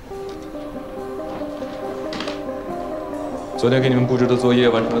昨天给你们布置的作业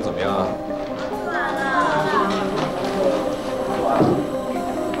完成的怎么样啊？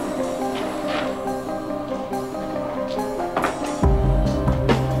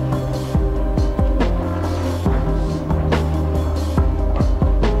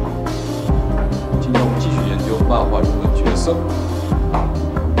今天我们继续研究漫画中的角色。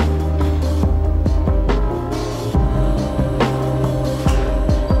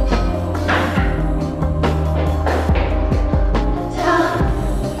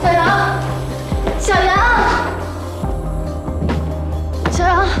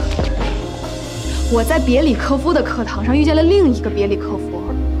我在别里科夫的课堂上遇见了另一个别里科夫，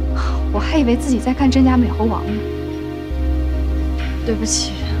我还以为自己在看《真假美猴王》呢。对不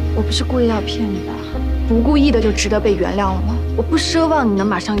起，我不是故意要骗你的，不故意的就值得被原谅了吗？我不奢望你能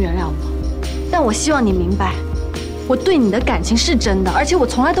马上原谅我，但我希望你明白，我对你的感情是真的，而且我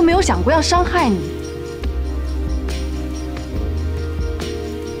从来都没有想过要伤害你。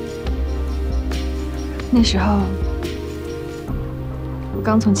那时候，我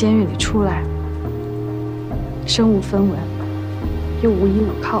刚从监狱里出来。身无分文，又无依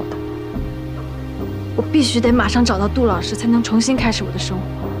可靠的。我必须得马上找到杜老师，才能重新开始我的生活。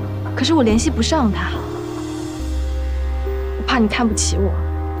可是我联系不上他，我怕你看不起我，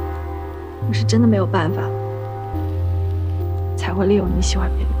我是真的没有办法，才会利用你喜欢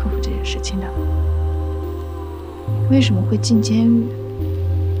别的客户这件事情的。为什么会进监狱？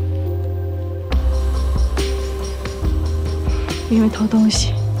因为偷东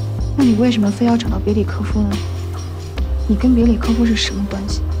西。那你为什么非要找到别里科夫呢？你跟别里科夫是什么关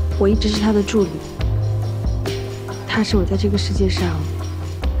系？我一直是他的助理，他是我在这个世界上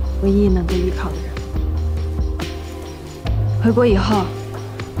唯一能够依靠的人。回国以后，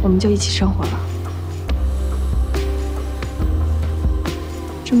我们就一起生活了。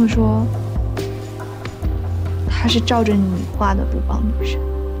这么说，她是照着你画的鲁邦女神？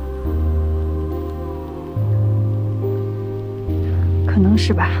可能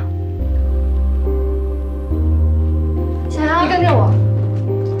是吧。小杨，你跟着我。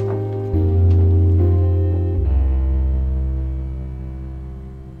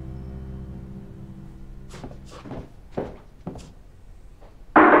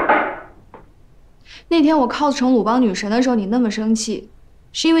那天我 cos 成鲁邦女神的时候，你那么生气，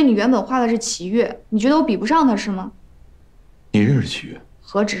是因为你原本画的是齐越，你觉得我比不上她是吗？你认识齐越？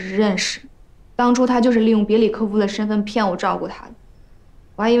何止是认识，当初她就是利用别里科夫的身份骗我照顾她的，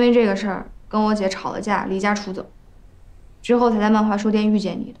我还因为这个事儿跟我姐吵了架，离家出走，之后才在漫画书店遇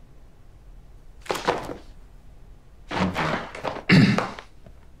见你的。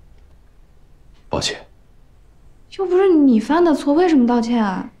抱歉。又不是你犯的错，为什么道歉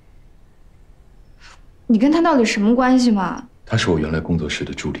啊？你跟他到底什么关系嘛？他是我原来工作室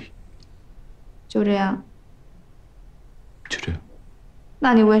的助理。就这样？就这样。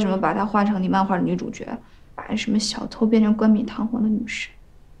那你为什么把她换成你漫画的女主角，把什么小偷变成冠冕堂皇的女神？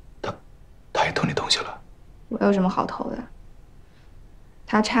他也偷你东西了？我有什么好偷的？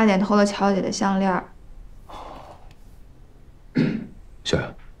他差点偷了乔姐的项链。小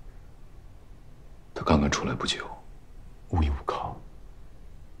杨，他刚刚出来不久，无依无靠，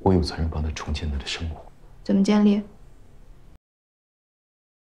我有责任帮他重建他的生活。怎么建立？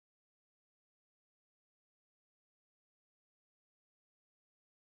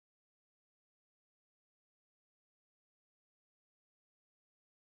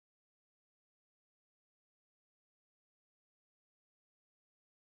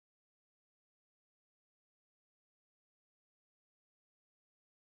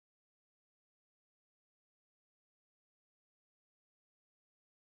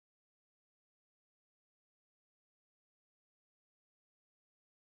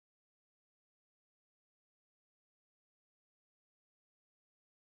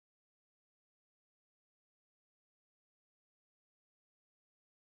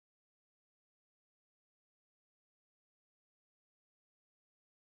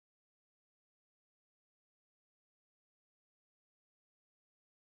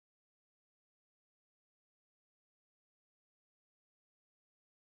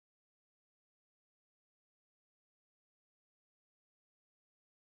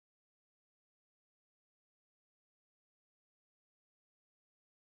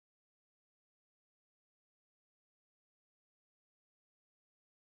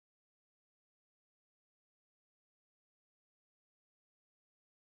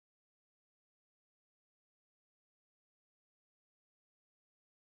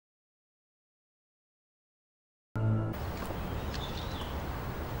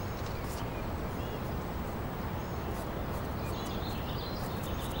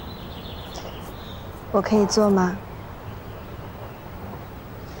我可以坐吗？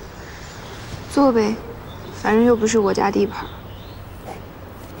坐呗，反正又不是我家地盘。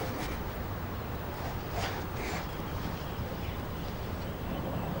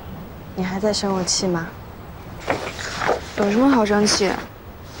你还在生我气吗？有什么好生气？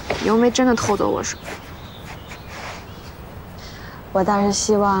你又没真的偷走我什么。我倒是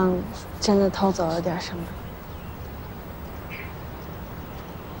希望真的偷走了点什么。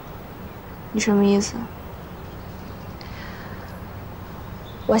你什么意思？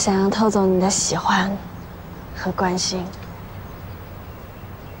我想要偷走你的喜欢和关心。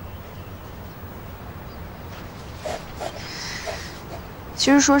其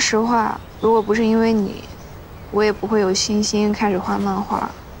实说实话，如果不是因为你，我也不会有信心开始画漫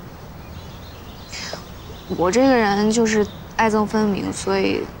画。我这个人就是爱憎分明，所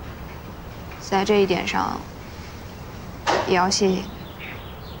以在这一点上也要谢谢你。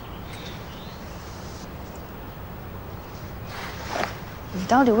你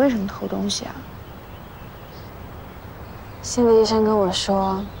到底为什么偷东西啊？心理医生跟我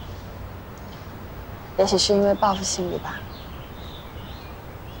说，也许是因为报复心理吧。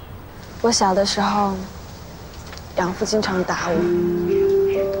我小的时候，养父经常打我，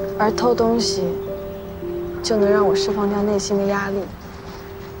而偷东西就能让我释放掉内心的压力，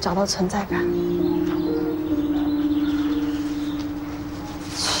找到存在感。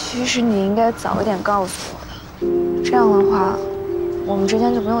其实你应该早一点告诉我的，这样的话，我们之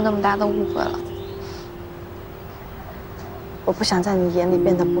间就没有那么大的误会了。我不想在你眼里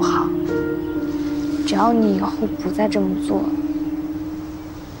变得不好，只要你以后不再这么做，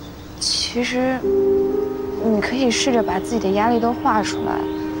其实你可以试着把自己的压力都画出来，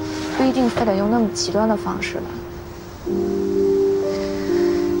不一定非得用那么极端的方式吧。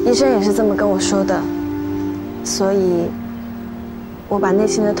医生也是这么跟我说的，所以我把内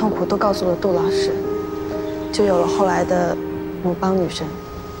心的痛苦都告诉了杜老师，就有了后来的母帮女神。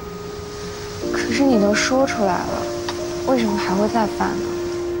可是你都说出来了，为什么还会再犯呢？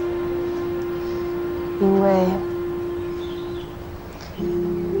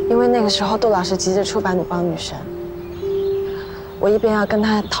因为那个时候杜老师急着出版《鲁邦女神》，我一边要跟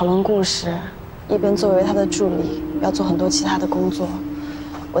他讨论故事，一边作为他的助理要做很多其他的工作，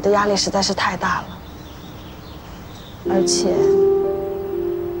我的压力实在是太大了。而且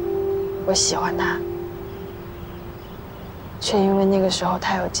我喜欢他，却因为那个时候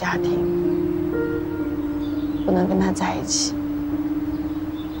他有家庭，不能跟他在一起。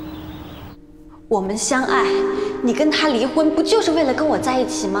我们相爱，你跟他离婚，不就是为了跟我在一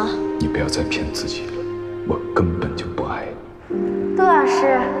起吗？你不要再骗自己了，我根本就不爱你。杜老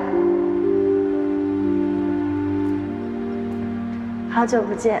师，好久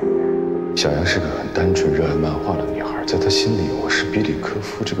不见。小杨是个很单纯、热爱漫画的女孩，在她心里，我是比里科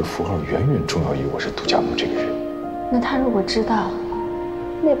夫这个符号远远重要于我是杜嘉木这个人。那他如果知道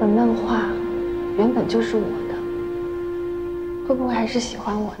那本漫画原本就是我的，会不会还是喜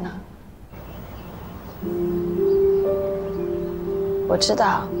欢我呢？我知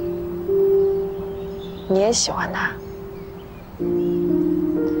道你也喜欢他，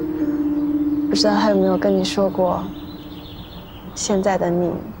不知道他有没有跟你说过，现在的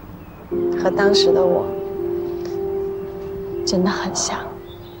你和当时的我真的很像。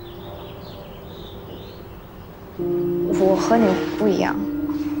我和你不一样，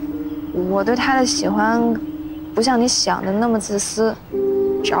我对他的喜欢不像你想的那么自私，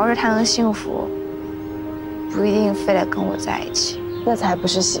只要是他能幸福，不一定非得跟我在一起。那才不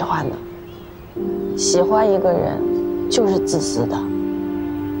是喜欢呢。喜欢一个人就是自私的，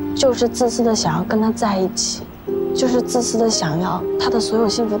就是自私的想要跟他在一起，就是自私的想要他的所有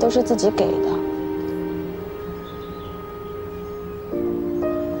幸福都是自己给的。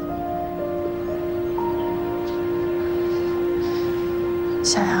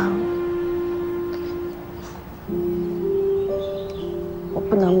小杨，我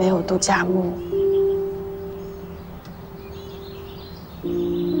不能没有杜嘉木。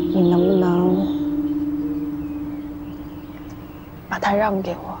你能不能把它让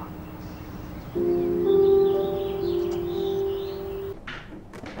给我？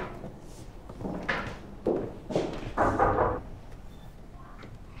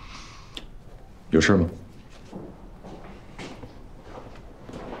有事吗？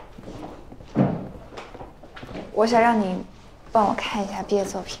我想让你帮我看一下毕业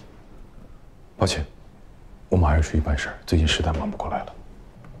作品。抱歉，我马上出去办事儿，最近实在忙不过来了。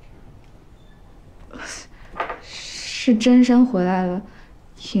是真山回来了，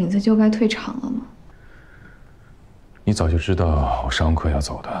影子就该退场了吗？你早就知道我上完课要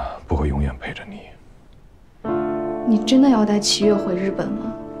走的，不会永远陪着你。你真的要带7月回日本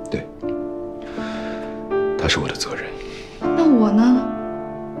吗？对，他是我的责任。那我呢？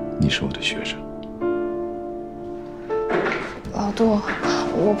你是我的学生。老杜，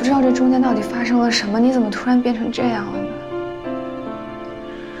我不知道这中间到底发生了什么，你怎么突然变成这样了呢？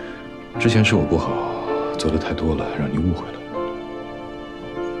之前是我不好，做的太多了，让你误会了。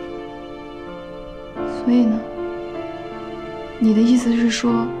所以呢？你的意思是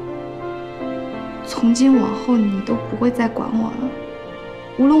说，从今往后你都不会再管我了？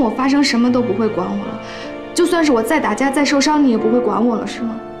无论我发生什么都不会管我了，就算是我再打架再受伤，你也不会管我了，是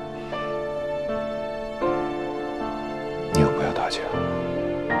吗？你要不要打架？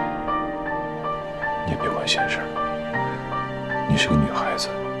你也别管闲事儿。你是个女孩子，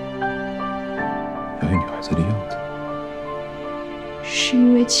要有女孩子的样子。是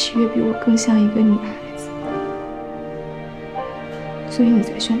因为7月比我更像一个女孩子，所以你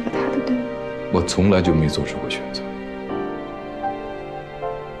才选择她的，对吗？我从来就没做出过选择。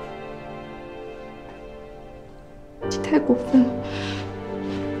你太过分了。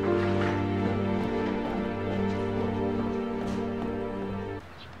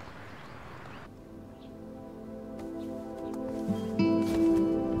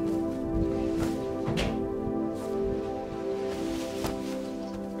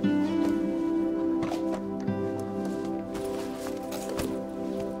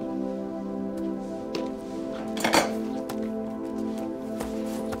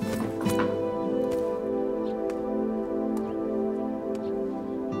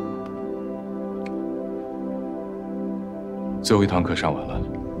最后一堂课上完了，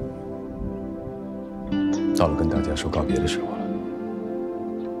到了跟大家说告别的时候了。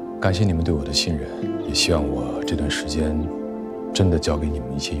感谢你们对我的信任，也希望我这段时间真的教给你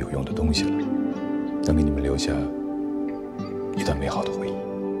们一些有用的东西了，能给你们留下一段美好的回忆。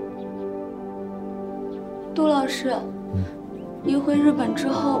杜老师，您回日本之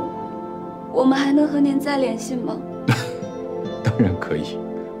后，我们还能和您再联系吗？当然可以，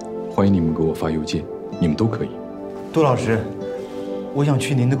欢迎你们给我发邮件，你们都可以。杜老师，我想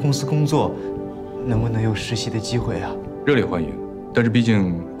去您的公司工作，能不能有实习的机会啊？热烈欢迎，但是毕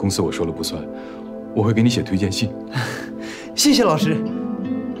竟公司我说了不算，我会给你写推荐信。谢谢老师。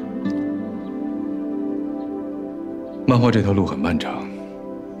漫画这条路很漫长，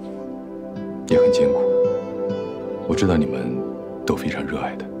也很艰苦。我知道你们都非常热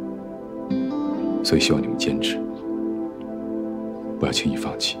爱的，所以希望你们坚持，不要轻易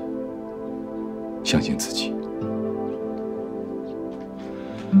放弃，相信自己，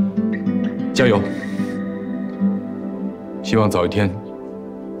加油！希望早一天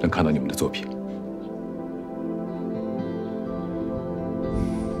能看到你们的作品。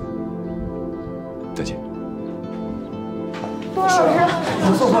再见。杜老师，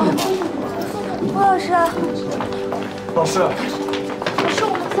能送上你吗？杜老师，老师，老师，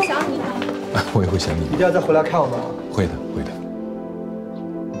我很想你的。我也会想你，一定要再回来看我们啊！会的，会的。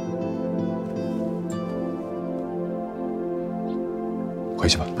回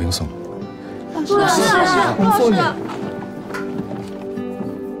去吧，不用送了。杜老师，杜老师。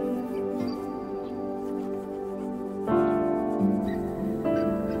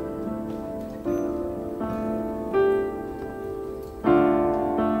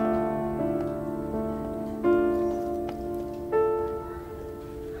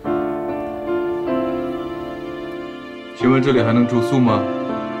请问这里还能住宿吗？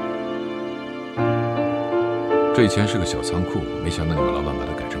这以前是个小仓库，没想到你们老板把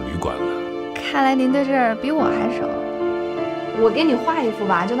它改成旅馆了。看来您对这儿比我还熟。我给你画一幅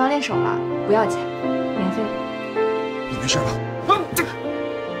吧，就当练手了，不要钱，免费。你没事吧？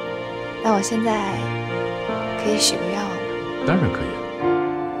那我现在可以许个愿望吗？当然可以。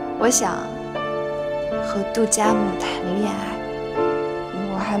我想和杜佳木谈恋爱。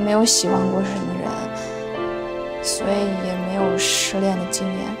我还没有喜欢过什么人，所以也没有失恋的经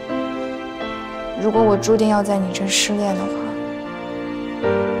验。如果我注定要在你这失恋的话，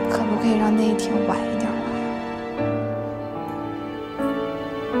可不可以让那一天晚一点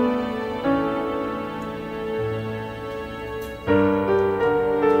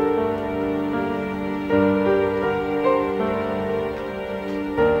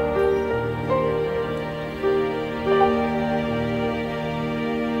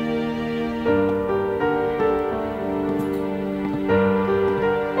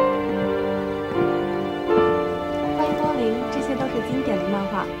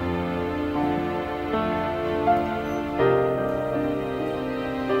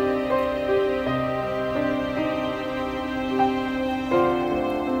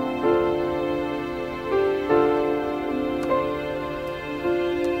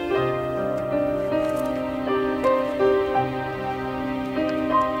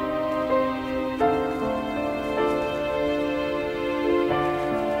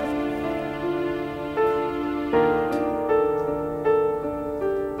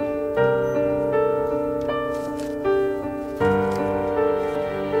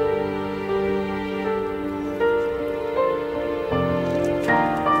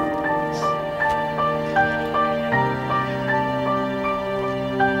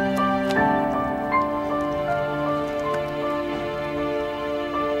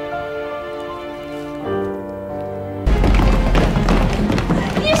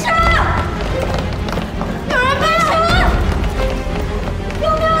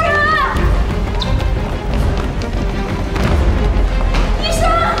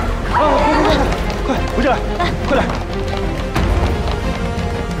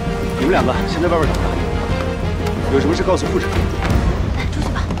来？先在外边等着，有什么事告诉护士。出去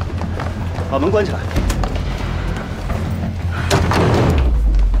吧。把门关起来。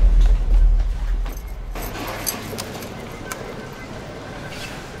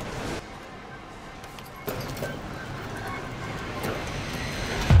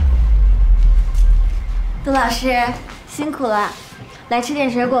杜老师辛苦了，来吃点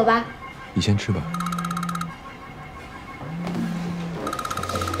水果吧。你先吃吧。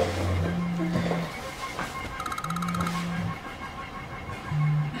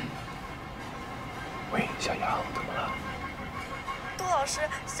喂，小杨，怎么了？杜老师，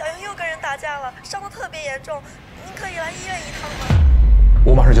小杨又跟人打架了，伤得特别严重，您可以来医院一趟吗？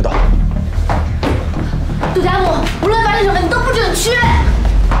我马上就到。杜佳木，无论发生什么，你都去！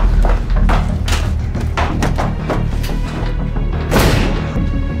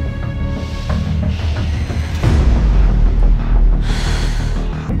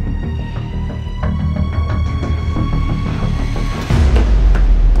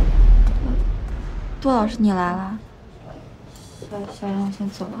杜老师，你来了。小杨，我先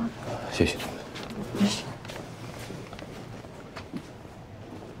走了。谢谢你们。没事。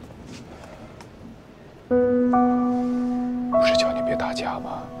不是叫你别打架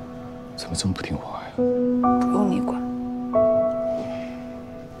吗？怎么这么不听话呀？不用你管。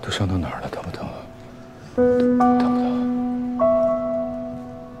都伤到哪儿了？疼不疼啊？疼不疼？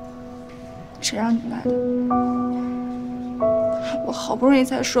谁让你来的？我好不容易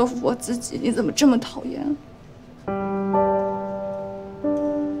才说服我自己，你怎么这么讨厌？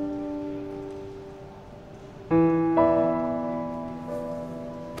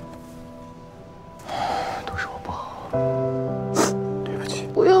都是我不好，对不起。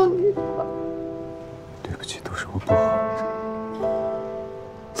不要你管。对不起，都是我不好。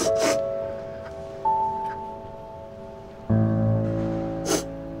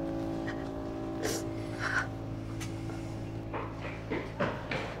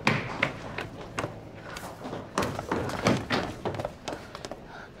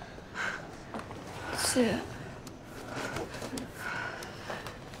姐，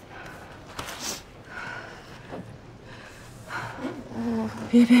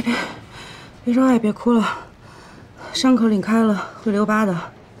别说话也别哭了，伤口拧开了会留疤的。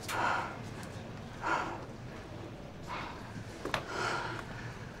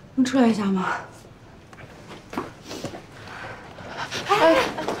能出来一下吗？哎，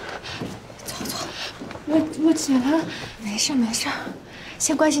走，我姐她没事，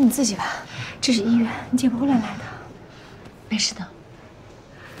先关心你自己吧。这是医院，你姐不会乱来的。没事的。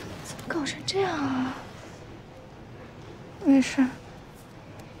怎么搞成这样啊？没事。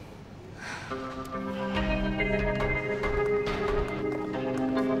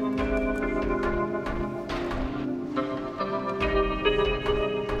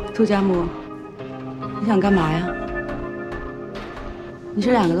杜家木，你想干嘛呀？你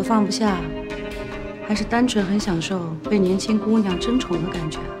是两个都放不下，还是单纯很享受被年轻姑娘争宠的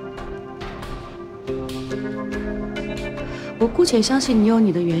感觉？我姑且相信你有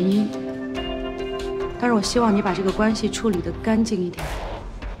你的原因，但是我希望你把这个关系处理得干净一点。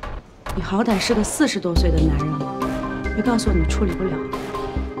你好歹是个40多岁的男人了，别告诉我你处理不了。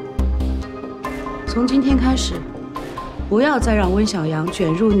从今天开始，不要再让温小阳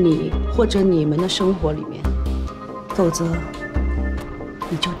卷入你或者你们的生活里面，否则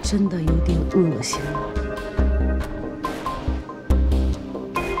你就真的有点恶心了。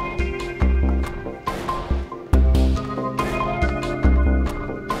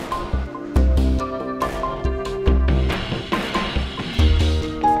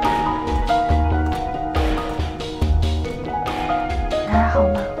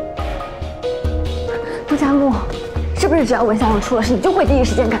是不是只要文小阳出了事，你就会第一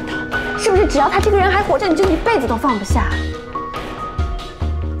时间赶他？是不是只要他这个人还活着，你就一辈子都放不下？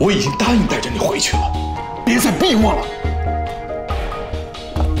我已经答应带着你回去了，别再逼我了。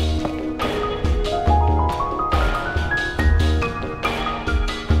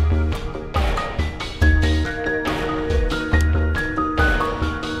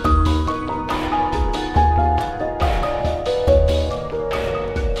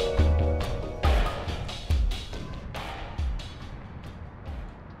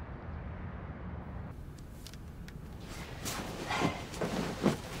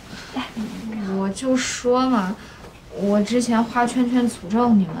就说嘛，我之前画圈圈诅咒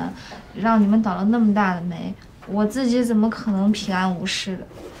你们，让你们倒了那么大的霉，我自己怎么可能平安无事的？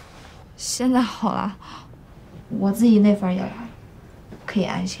现在好了，我自己那份也来了，可以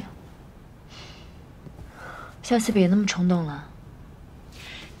安心了。下次别那么冲动了。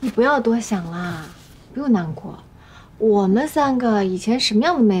你不要多想啦，不用难过。我们3个以前什么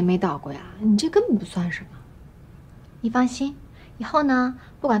样的霉没倒过呀？你这根本不算什么。你放心，以后呢，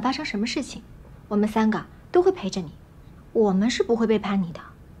不管发生什么事情，我们3个都会陪着你，我们是不会背叛你的。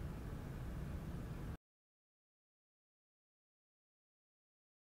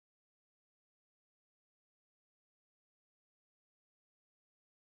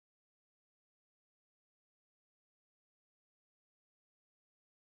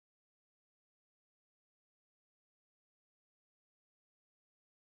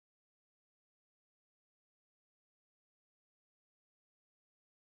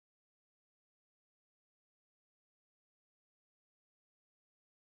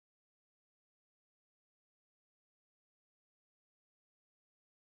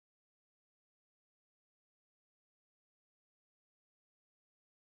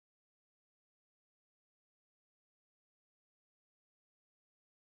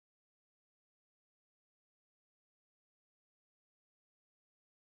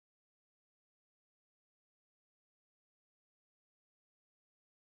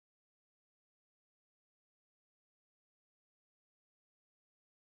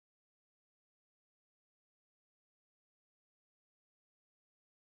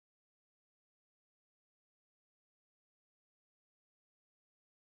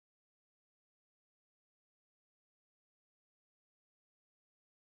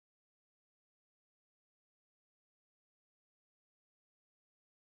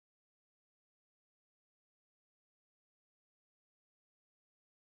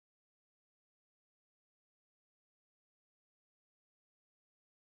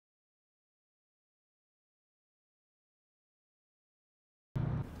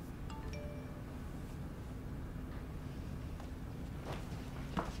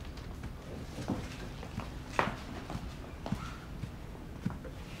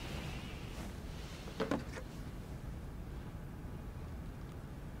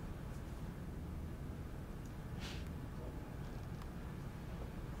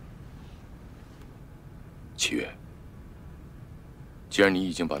七月，既然你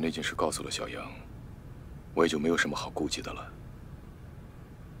已经把那件事告诉了小杨，我也就没有什么好顾忌的了。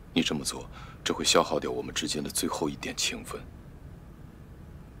你这么做，只会消耗掉我们之间的最后一点情分。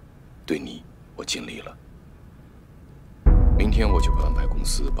对你，我尽力了。明天我就会安排公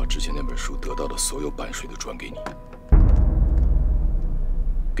司把之前那本书得到的所有版税都转给你。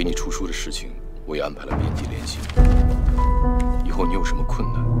给你出书的事情，我也安排了编辑联系。以后你有什么困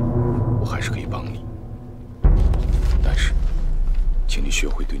难，我还是可以帮你。但是，请你学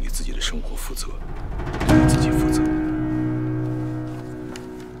会对你自己的生活负责，对你自己负责。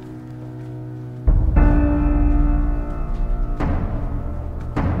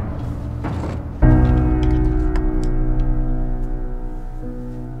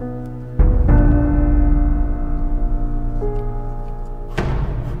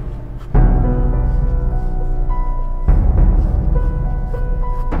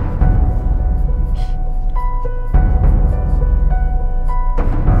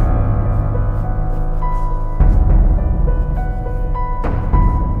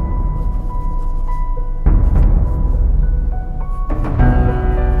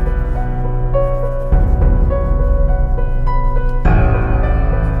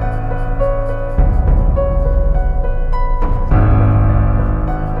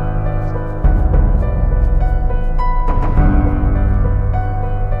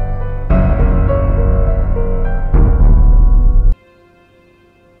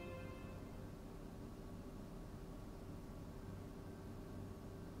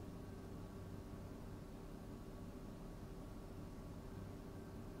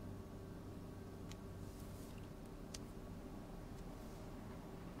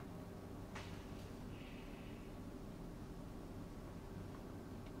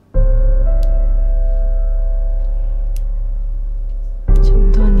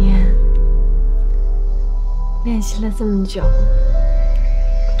练习了这么久，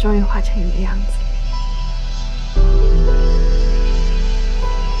我终于画成你的样子。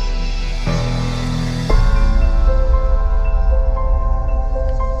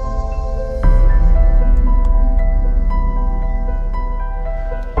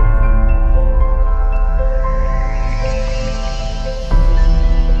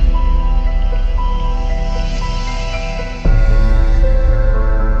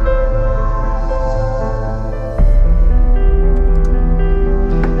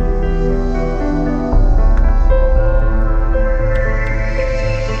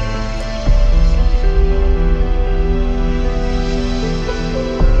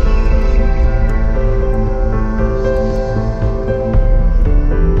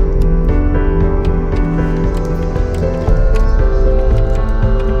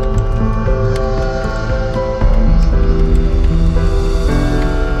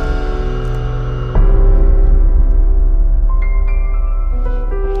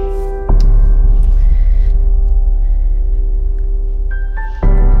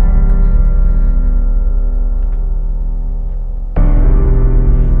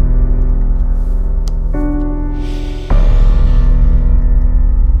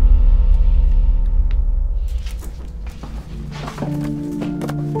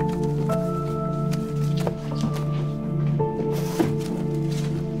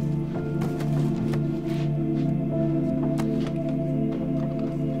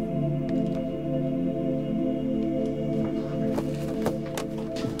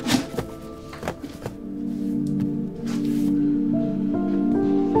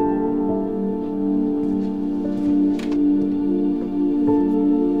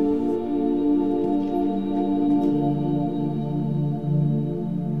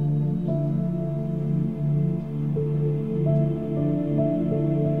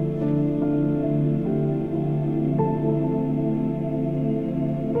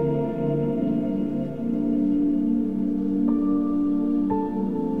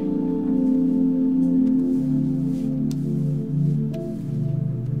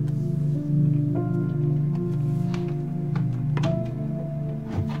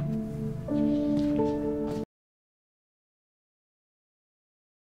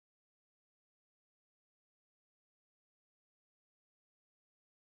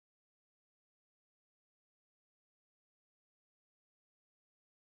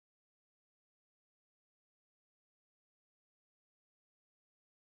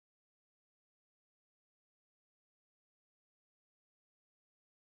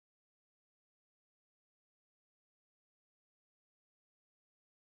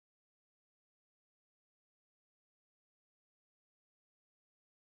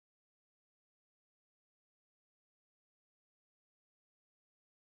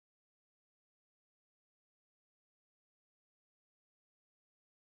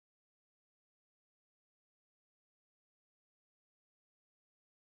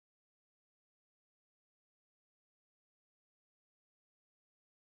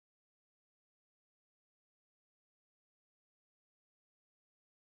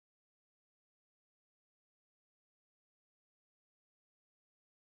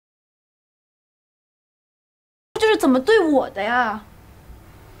怎么对我的呀？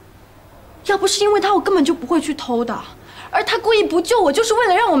要不是因为他，我根本就不会去偷的。而他故意不救我，就是为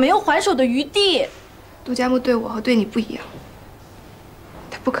了让我没有还手的余地。杜佳木对我和对你不一样，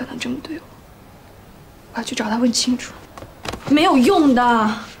他不可能这么对我。我要去找他问清楚。没有用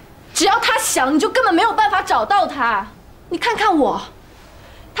的，只要他想，你就根本没有办法找到他。你看看我，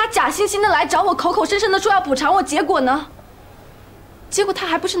他假惺惺的来找我，口口声声的说要补偿我，结果呢？结果他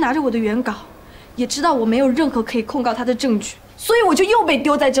还不是拿着我的原稿，也知道我没有任何可以控告他的证据，所以我就又被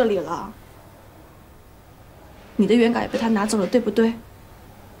丢在这里了。你的原稿也被他拿走了，对不对？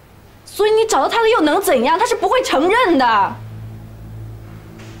所以你找到他了又能怎样？他是不会承认的。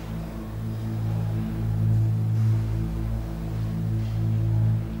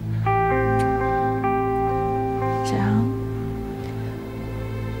沈阳，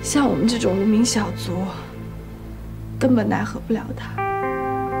像我们这种无名小卒，根本奈何不了他。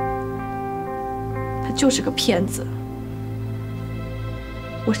他就是个骗子。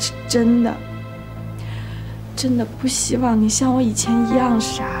我是真的不希望你像我以前一样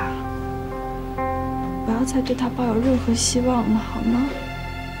傻。不要再对他抱有任何希望了，好吗？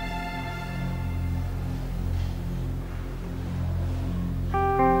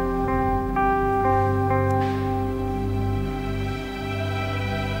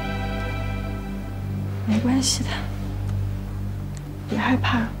没关系的，别害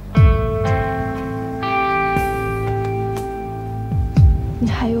怕。你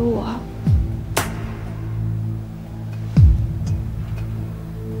还有我。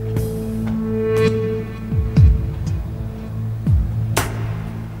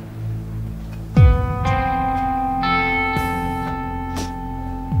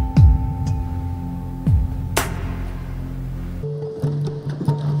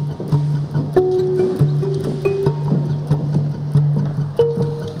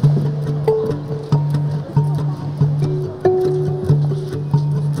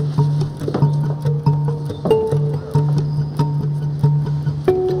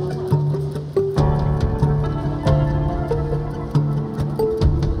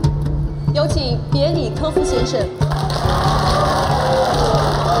有请别里科夫先生。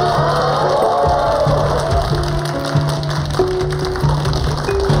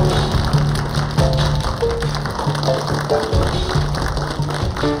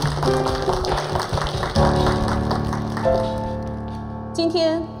今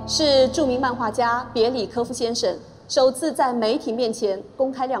天是著名漫画家别里科夫先生首次在媒体面前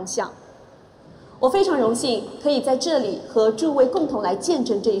公开亮相。我非常荣幸可以在这里和诸位共同来见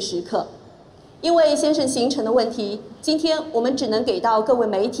证这一时刻。因为先生行程的问题，今天我们只能给到各位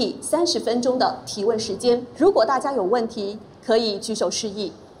媒体30分钟的提问时间。如果大家有问题，可以举手示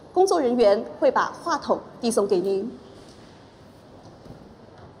意，工作人员会把话筒递送给您。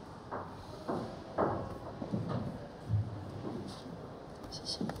谢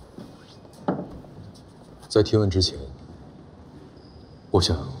谢。在提问之前，我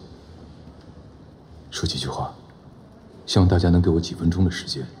想说几句话，希望大家能给我几分钟的时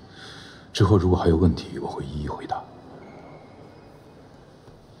间。之后如果还有问题，我会一一回答。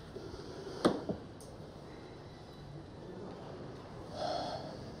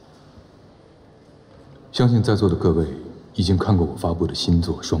相信在座的各位已经看过我发布的新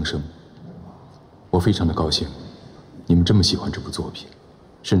作《双生》，我非常的高兴，你们这么喜欢这部作品，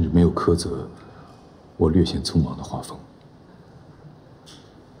甚至没有苛责我略显匆忙的画风。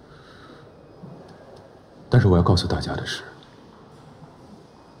但是我要告诉大家的是，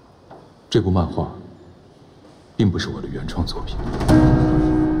这部漫画并不是我的原创作品，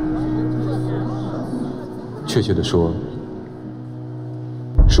确切的说，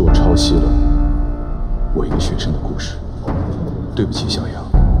是我抄袭了我一个学生的故事。对不起，小杨。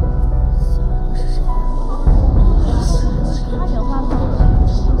他有画风，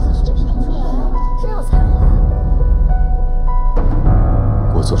真有才华。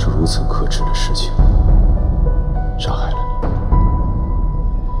我做出如此可耻的事情，杀害了你。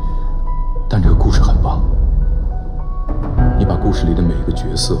但这个故事很棒，你把故事里的每一个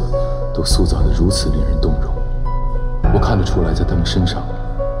角色都塑造得如此令人动容，我看得出来，在他们身上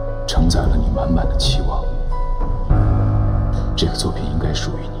承载了你满满的期望。这个作品应该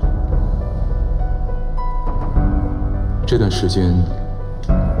属于你。这段时间，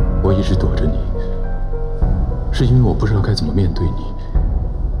我一直躲着你，是因为我不知道该怎么面对你，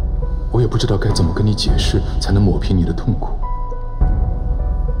我也不知道该怎么跟你解释，才能抹平你的痛苦。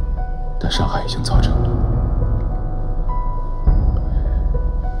但伤害已经造成了，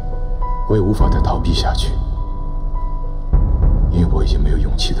我也无法再逃避下去，因为我已经没有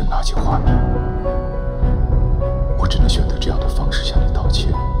勇气的拿起画笔，我只能选择这样的方式向你道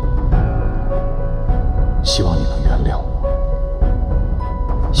歉，希望你能原谅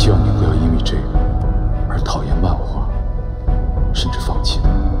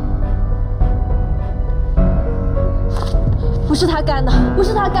不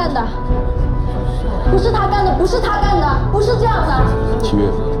是他干的，不是他干的，不是他干的，不是这样的。七月，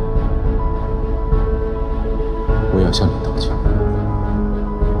我也要向你道歉。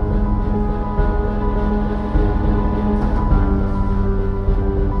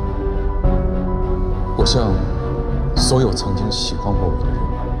我向所有曾经喜欢过我的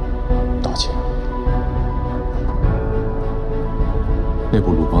人道歉。那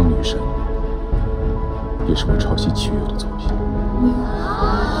部《鲁邦女神》也是我抄袭七月的作品。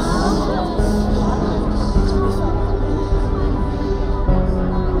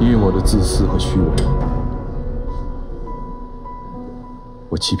因为我的自私和虚伪，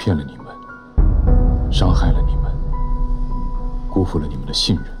我欺骗了你们，伤害了你们，辜负了你们的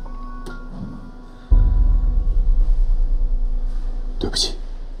信任。对不起。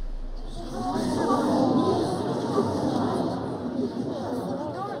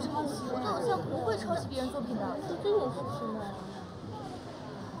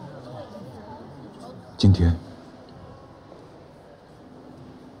今天，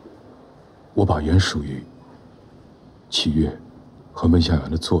我把原属于七月和温向阳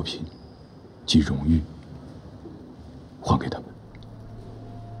的作品及荣誉还给他们。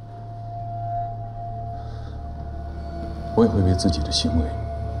我也会为自己的行为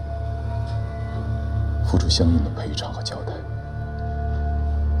付出相应的赔偿和交代。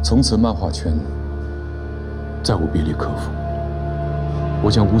从此，漫画圈再无别离可夫，我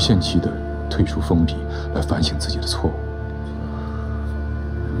将无限期的退出封闭，来反省自己的错误。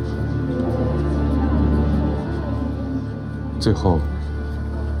最后，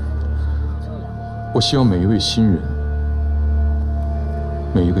我希望每一位新人，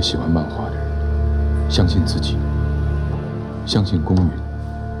每一个喜欢漫画的人，相信自己，相信公允，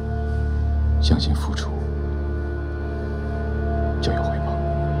相信付出就有回报。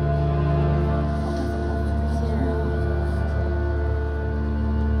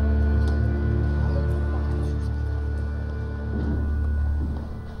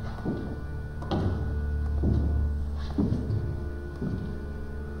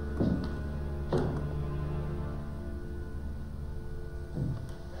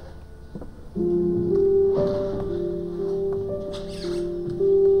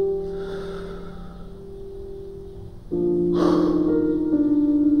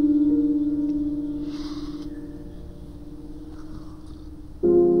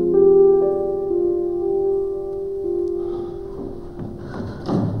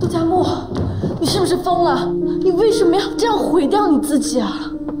疯了！你为什么要这样毁掉你自己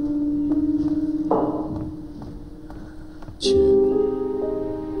啊？钱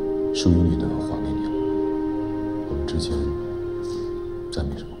属于你的还给你了，我们之间再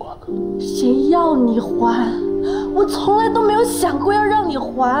没什么瓜葛。谁要你还？我从来都没有想过要让你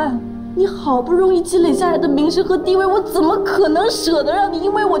还。你好不容易积累下来的名声和地位，我怎么可能舍得让你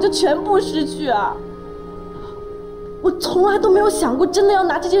因为我就全部失去啊？我从来都没有想过真的要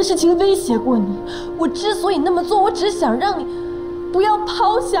拿这件事情威胁过你。我之所以那么做，我只是想让你不要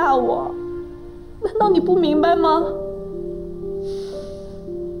抛下我。难道你不明白吗？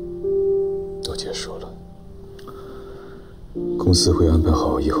都结束了，公司会安排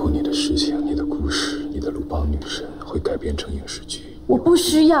好以后你的事情，你的故事，你的鲁邦女神会改编成影视剧。我不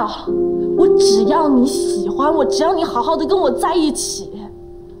需要，我只要你喜欢我，只要你好好的跟我在一起。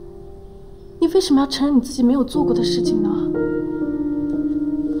你为什么要承认你自己没有做过的事情呢？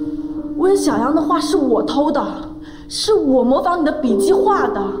温小阳的画是我偷的，是我模仿你的笔记画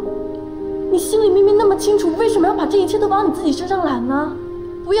的。你心里明明那么清楚，为什么要把这一切都往你自己身上揽呢？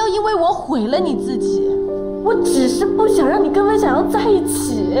不要因为我毁了你自己，我只是不想让你跟温小阳在一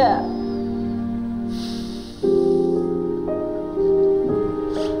起。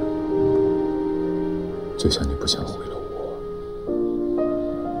就像你不想毁了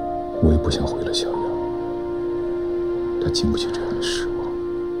我也不想毁了小杨，他经不起这样的失望。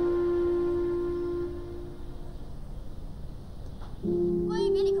关于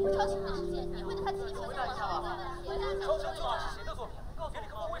别里科夫抄袭的事件，你会对他进行调查吗？抄袭作品是谁的作品？别里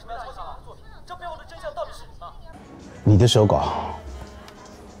科夫为什么要抄袭我的作品？这背后的真相到底是什么？你的手稿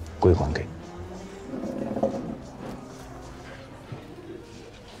归还给你。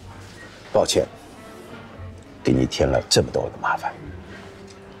抱歉，给你添了这么多的麻烦。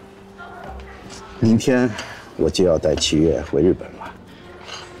明天我就要带七月回日本了。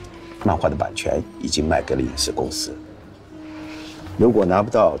漫画的版权已经卖给了影视公司，如果拿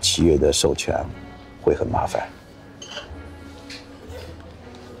不到七月的授权，会很麻烦。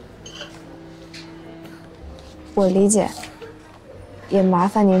我理解，也麻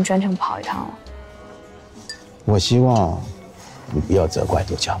烦您专程跑一趟了。我希望你不要责怪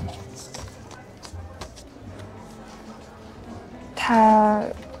杜佳木。他他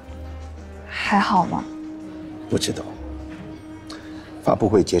还好吗？不知道。发布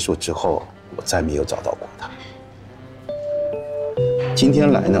会结束之后，我再没有找到过他。今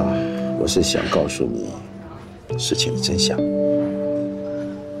天来呢，我是想告诉你事情的真相。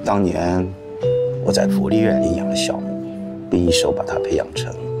当年我在福利院领养了小木，并一手把他培养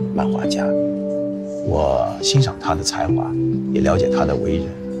成漫画家。我欣赏他的才华，也了解他的为人。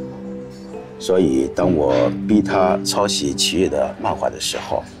所以，当我逼他抄袭齐越的漫画的时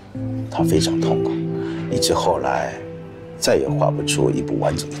候，他非常痛苦，以致后来再也画不出一部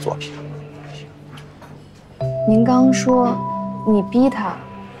完整的作品。您刚说你逼他，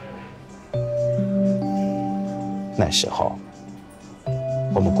那时候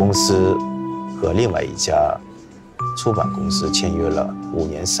我们公司和另外一家出版公司签约了5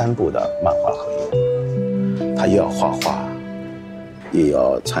年3部的漫画合约，他又要画画，也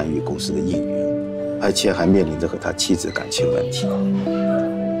要参与公司的营运，而且还面临着和他妻子感情问题，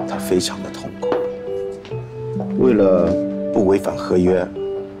他非常的痛苦。为了不违反合约，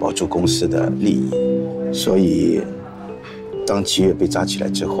保住公司的利益，所以当齐越被抓起来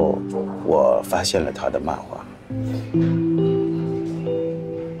之后，我发现了他的漫画，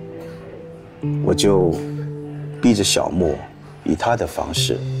我就逼着小木以他的方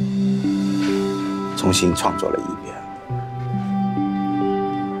式重新创作了一遍。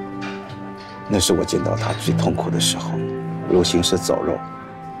那是我见到他最痛苦的时候，如行尸走肉，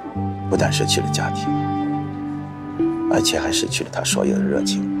不但失去了家庭，而且还失去了他所有的热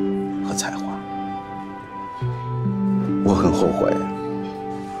情和才华。我很后悔，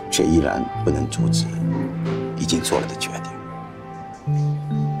却依然不能阻止已经做了的决定。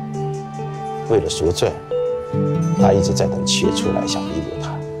为了赎罪，他一直在等7月出来，想弥补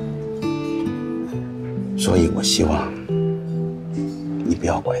他。所以我希望你不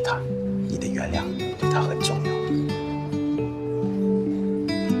要怪他，你的原谅对他很重要。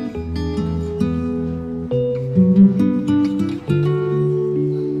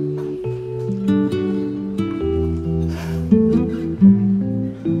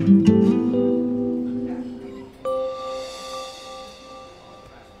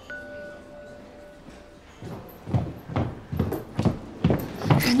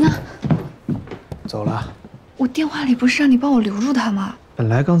走了。我电话里不是让你帮我留住他吗？本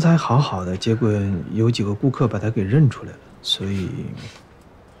来刚才好好的，结果有几个顾客把他给认出来了，所以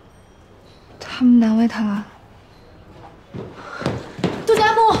他们难为他了。杜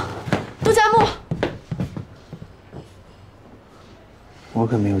佳木，杜佳木，我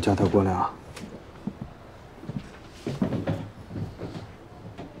可没有叫他过来啊。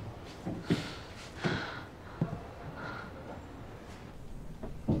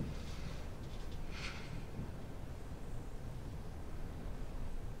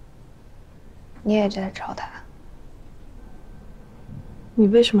你也在找他？你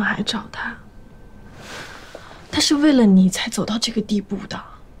为什么还找他？他是为了你才走到这个地步的。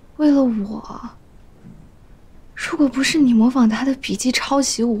为了我？如果不是你模仿他的笔记抄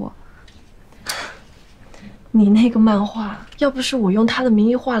袭我，你那个漫画，要不是我用他的名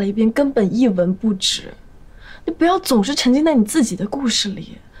义画了一遍，根本一文不值。你不要总是沉浸在你自己的故事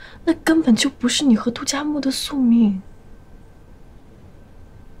里，那根本就不是你和杜佳木的宿命。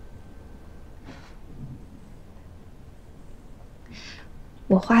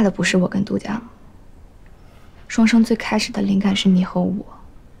我画的不是我跟杜佳木，双生最开始的灵感是你和我，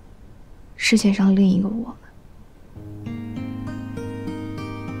世界上另一个我们。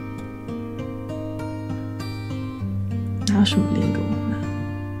哪有什么另一个我们？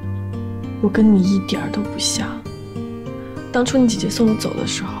我跟你一点儿都不像。当初你姐姐送我走的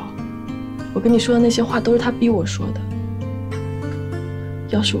时候，我跟你说的那些话都是她逼我说的。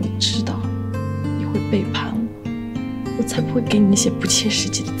要是我知道你会背叛我，我才不会给你那些不切实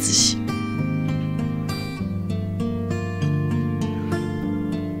际的自信。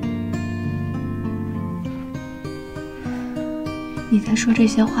你在说这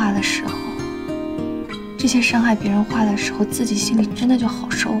些话的时候，这些伤害别人话的时候，自己心里真的就好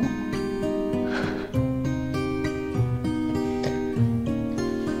受吗？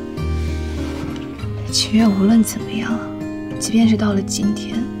齐越，无论怎么样，即便是到了今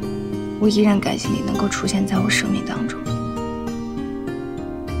天，我依然感谢你能够出现在我生命当中。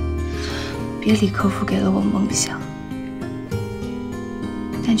别里科夫给了我梦想，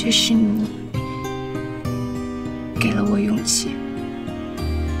但却是你给了我勇气。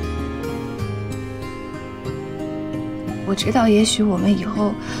我知道，也许我们以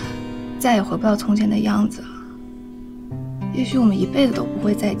后再也回不到从前的样子了，也许我们一辈子都不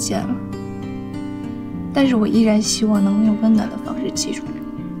会再见了。但是我依然希望能用温暖的方式记住你。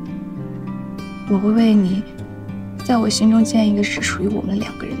我会为你在我心中建一个只属于我们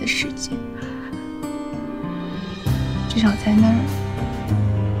2个人的世界。至少在那儿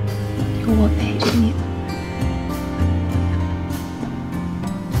有我陪着你的。